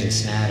 6 years in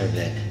Snyder,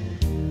 but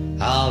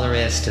all the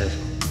rest of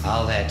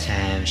all that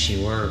time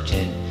she worked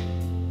and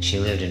she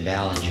lived in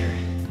Ballinger.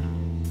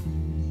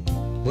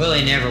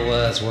 Willie never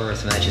was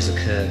worth much as a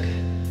cook.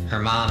 Her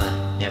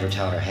mama never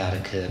taught her how to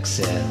cook,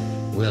 so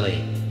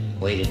Willie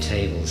waited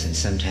tables, and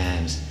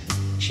sometimes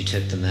she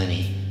took the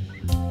money.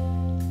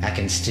 I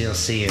can still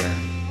see her,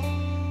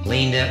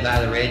 leaned up by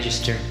the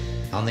register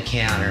on the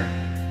counter,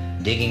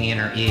 digging in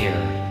her ear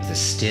with a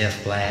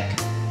stiff black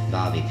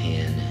bobby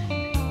pin.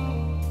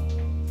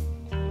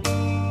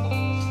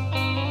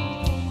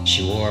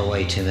 She wore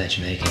way too much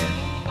makeup.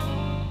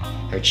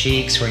 Her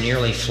cheeks were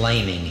nearly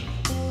flaming.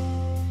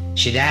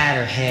 She dyed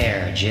her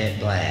hair jet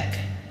black.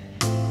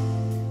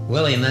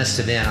 Willie must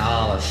have been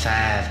all of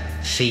 5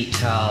 feet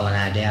tall, and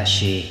I doubt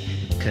she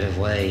could have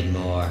weighed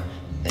more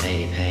than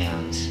 80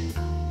 pounds.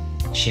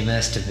 She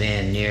must have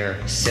been near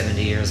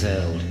 70 years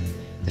old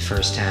the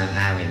first time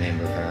I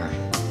remember her.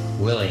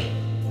 Willie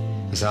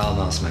was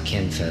almost my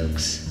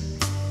kinfolks.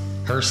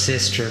 Her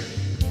sister,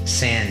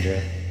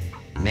 Sandra,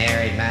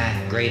 married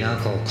my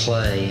great-uncle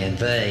Clay, and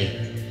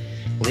they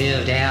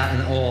lived out in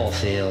the oil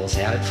fields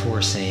out at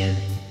Forsan,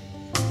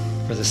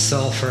 where the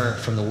sulfur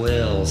from the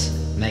wells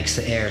makes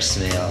the air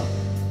smell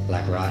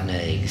like rotten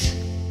eggs.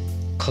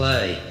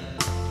 Clay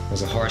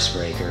was a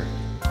horsebreaker,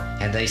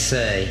 and they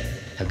say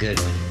a good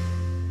one.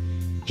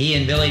 He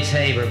and Billy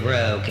Tabor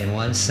broke in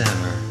one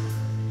summer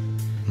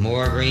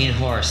more green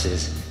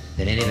horses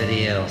than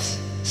anybody else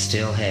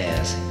still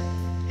has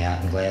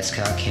out in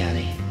Glasscock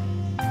County.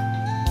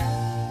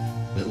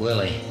 But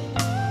Willie,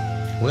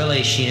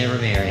 she never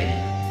married.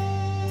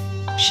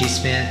 She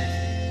spent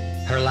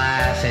her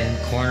life in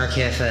corner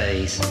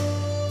cafes,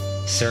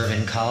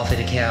 serving coffee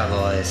to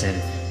cowboys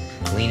and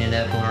leaning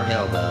up on her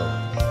elbow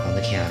on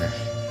the counter.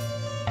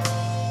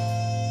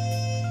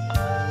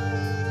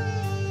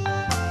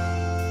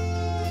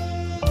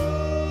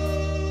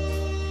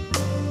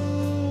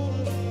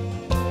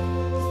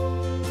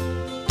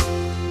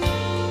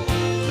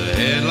 The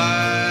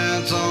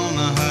headlights on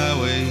the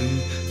highway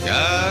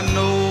got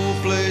no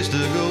place to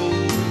go,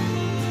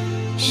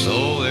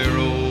 so they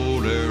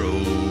rolled their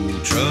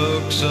old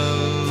trucks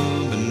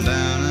up and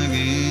down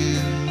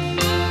again.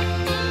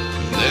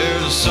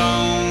 There's a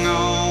song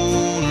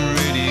on the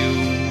radio,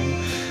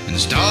 and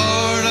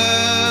start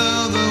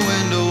out the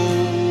window,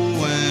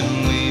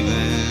 and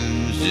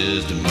leaving's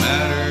just a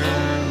matter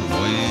of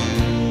when.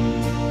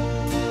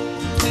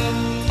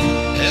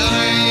 Hell,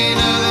 there ain't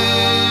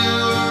nothing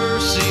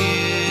worth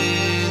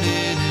seeing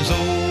in this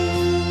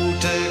old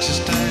Texas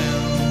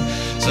town,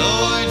 so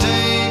they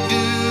take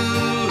to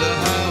the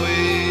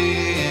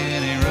highway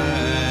and they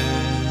ride.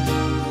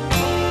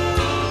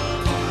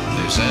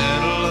 They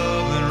saddle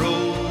up and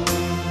roll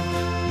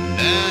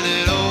down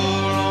that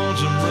old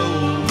lonesome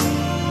road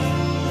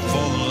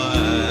for the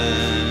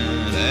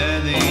light at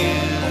the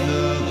end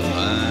of the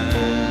line.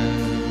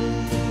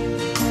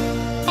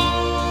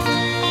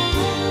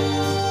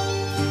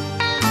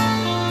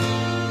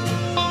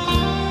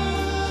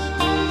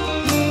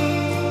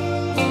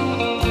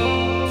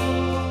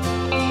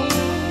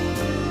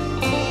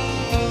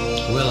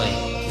 Willie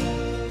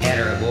had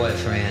her a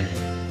boyfriend.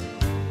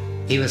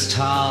 He was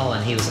tall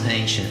and he was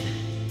ancient.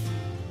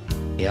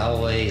 He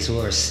always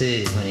wore a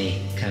suit when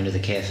he come to the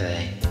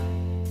cafe.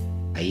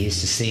 I used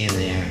to see him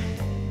there.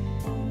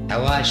 I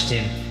watched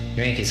him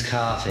drink his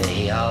coffee.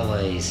 He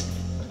always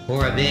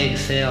wore a big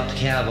felt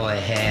cowboy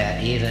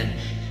hat, even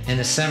in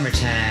the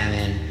summertime,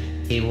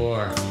 and he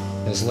wore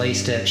those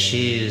laced up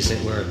shoes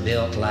that were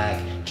built like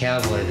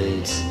cowboy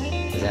boots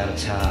without a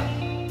top.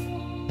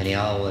 And he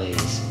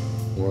always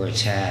wore a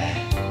tie.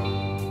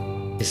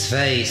 His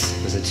face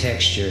was a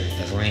texture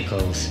of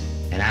wrinkles,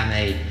 and I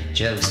made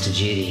jokes to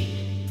Judy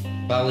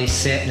while we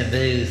sat in a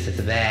booth at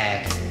the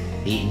back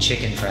eating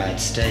chicken fried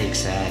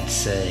steaks. I'd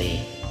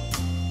say,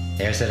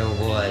 "There's that old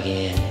boy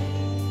again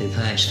who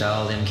punched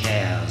all them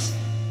cows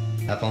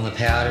up on the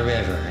Powder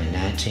River in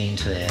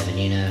 1912, and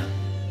you know,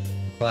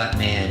 white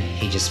man,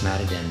 he just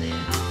might have done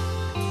that."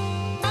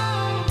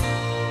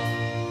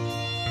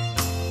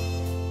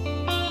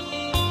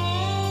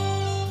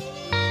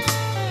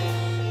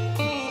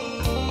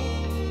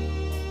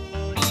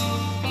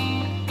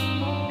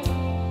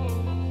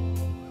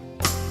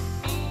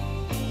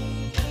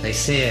 They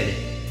said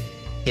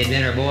he'd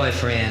been her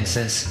boyfriend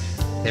since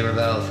they were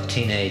both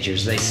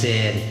teenagers. They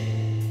said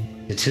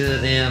the two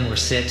of them were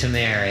set to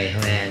marry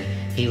when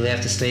he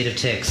left the state of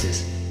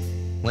Texas,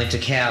 went to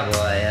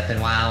cowboy up in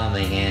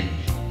Wyoming, and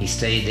he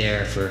stayed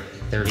there for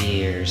 30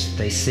 years.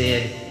 They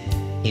said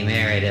he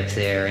married up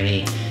there and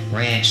he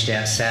ranched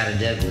outside of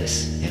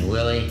Douglas. And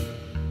Willie,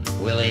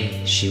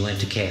 she went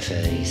to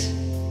cafes.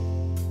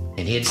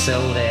 And he'd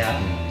sold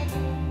out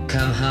and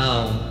come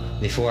home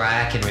before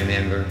I can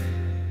remember.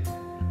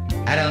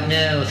 I don't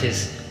know if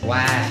his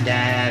wife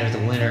died or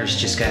the winters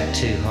just got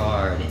too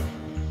hard.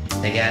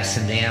 They got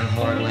some damn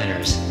hard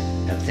winters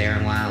up there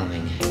in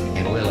Wyoming.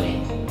 And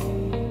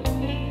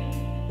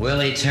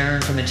Willie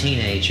turned from a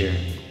teenager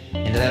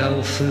into that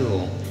old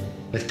fool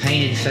with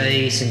painted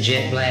face and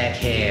jet black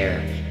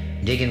hair,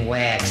 digging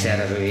wax out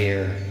of her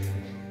ear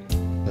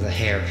with a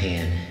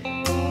hairpin.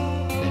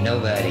 And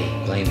nobody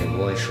blamed her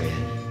boyfriend.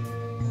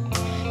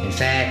 In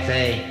fact,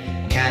 they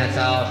kind of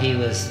thought he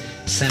was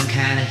some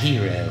kind of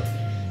hero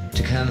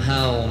to come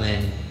home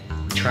and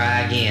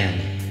try again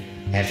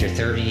after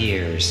 30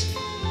 years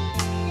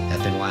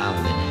up in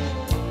Wyoming.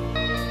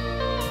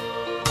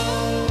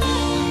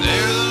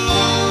 There's a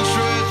long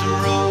stretch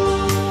of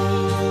road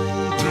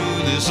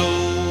through this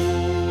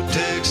old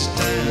Texas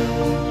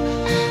town,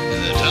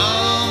 and the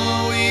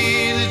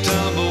tumbleweeds that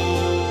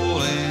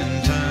tumble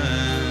in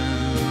time.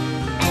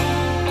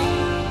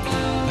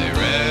 They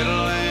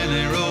rattle and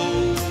they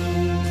roll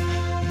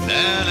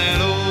down that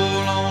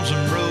old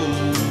lonesome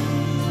road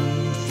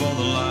for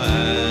the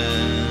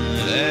light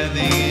at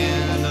the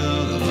end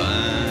of the line.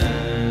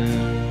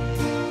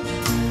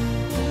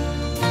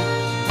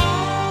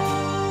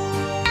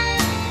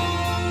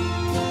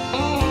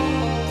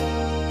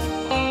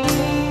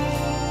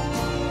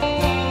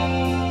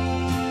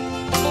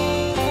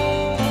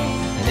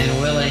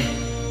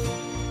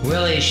 And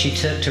Willie, she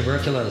took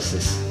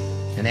tuberculosis,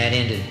 and that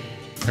ended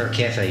her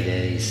cafe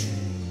days.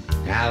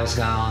 And I was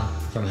gone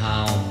from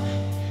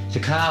home to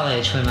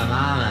college when my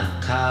mama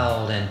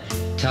called and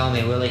told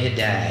me Willie had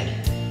died.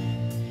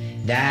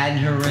 Died in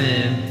her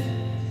room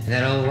in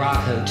that old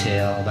rock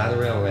hotel by the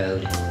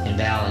railroad in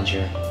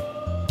Ballinger.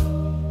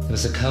 It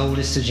was the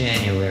coldest of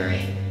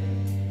January.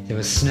 There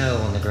was snow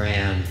on the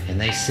ground, and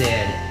they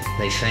said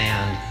they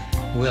found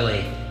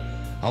Willie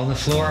on the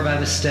floor by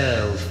the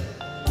stove,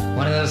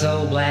 one of those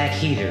old black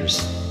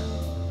heaters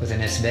with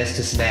an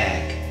asbestos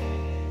back.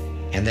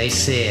 And they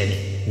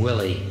said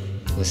Willie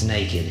was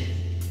naked.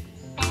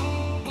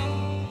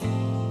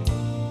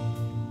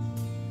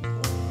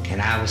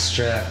 And I was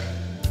struck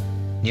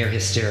near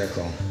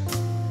hysterical.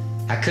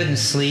 I couldn't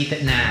sleep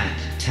at night.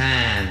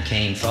 Time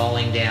came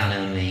falling down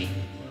on me.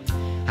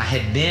 I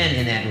had been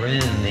in that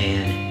room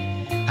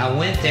then. I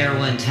went there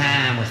one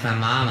time with my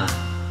mama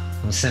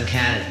on some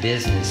kind of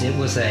business. It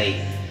was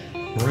a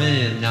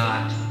room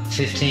not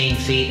 15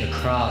 feet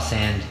across,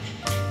 and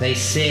they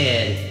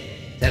said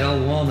that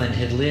old woman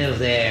had lived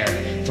there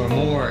for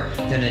more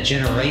than a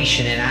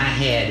generation, and I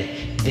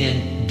had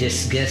been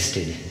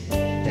disgusted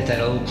that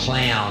old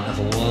clown of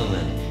a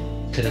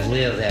woman could have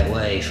lived that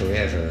way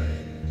forever.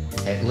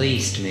 At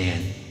least,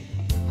 man,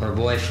 her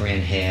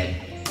boyfriend had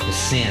the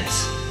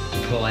sense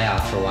to pull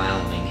out for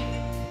Wyoming.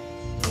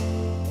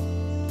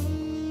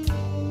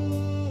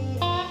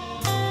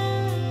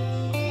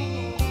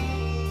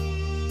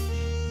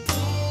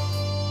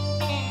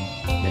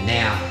 But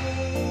now,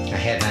 I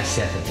had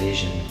myself a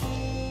vision.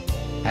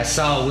 I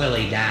saw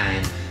Willie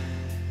dying.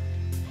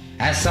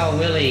 I saw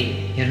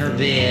Willie in her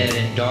bed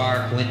in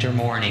dark winter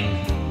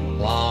morning,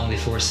 long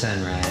before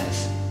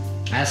sunrise.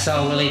 I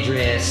saw Willie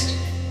dressed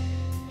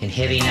in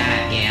heavy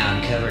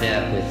nightgown covered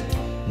up with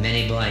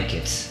many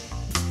blankets.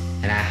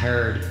 And I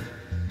heard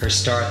her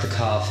start the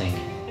coughing,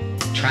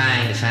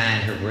 trying to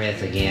find her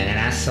breath again. And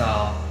I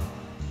saw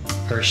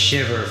her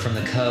shiver from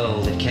the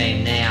cold that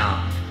came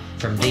now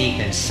from deep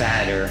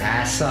inside her.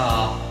 I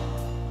saw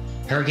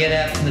her get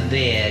up from the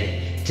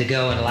bed to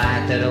go and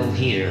light that old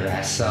heater.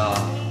 I saw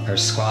her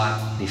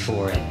squat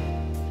before it,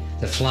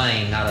 the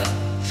flame not a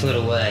foot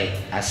away.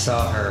 I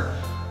saw her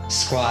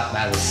squat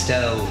by the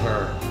stove,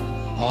 her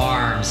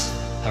arms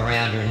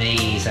around her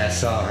knees. I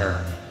saw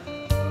her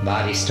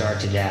body start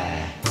to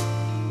die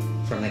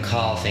from the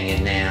coughing,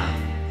 and now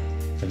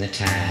from the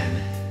time.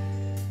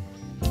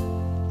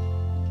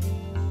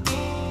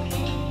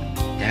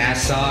 And I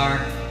saw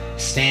her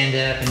stand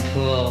up and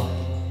pull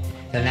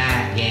the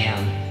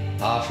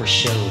nightgown off her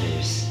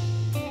shoulders,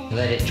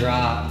 let it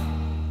drop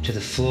to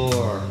the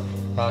floor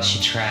while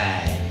she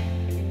tried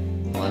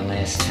one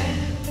last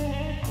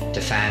time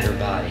to find her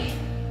body.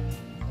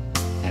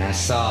 And I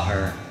saw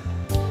her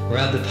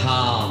rub the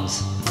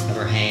palms of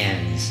her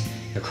hands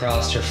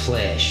across her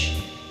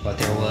flesh, what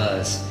there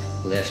was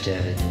left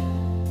of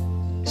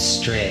it,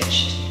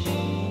 stretched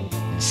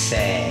and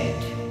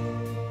sagged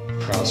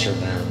across her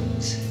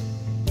bones.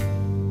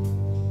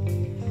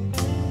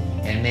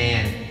 And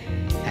man,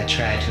 I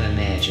tried to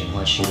imagine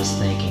what she was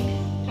thinking.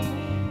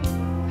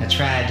 I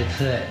tried to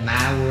put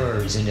my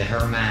words into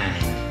her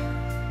mind.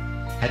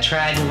 I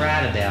tried to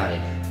write about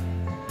it,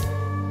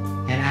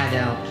 and I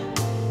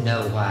don't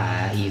know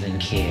why I even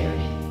cared.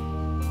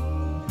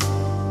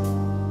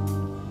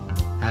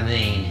 I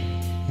mean,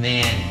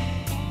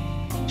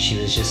 man, she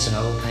was just an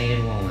old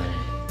painted woman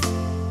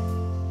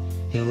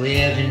who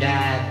lived and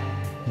died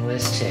in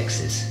West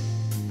Texas,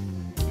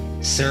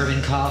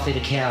 serving coffee to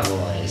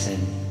cowboys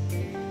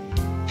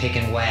and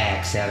picking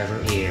wax out of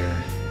her ear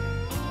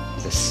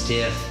with a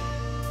stiff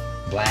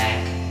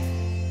black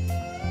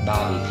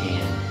bobby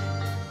pin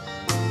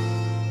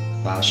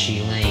while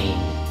she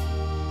leaned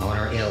on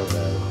her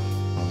elbow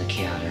on the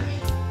counter.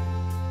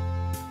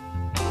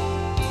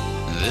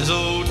 This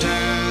old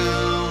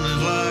town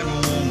is like a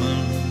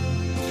woman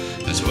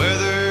that's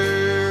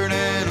weathered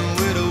and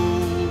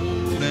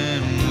widowed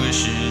and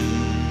wishing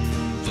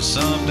for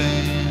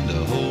something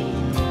to hold.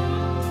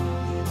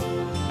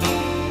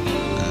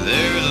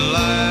 There's a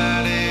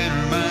light in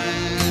her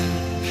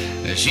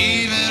mind that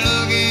she's been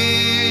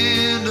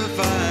looking to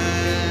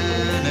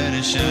find, and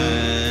it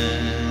shines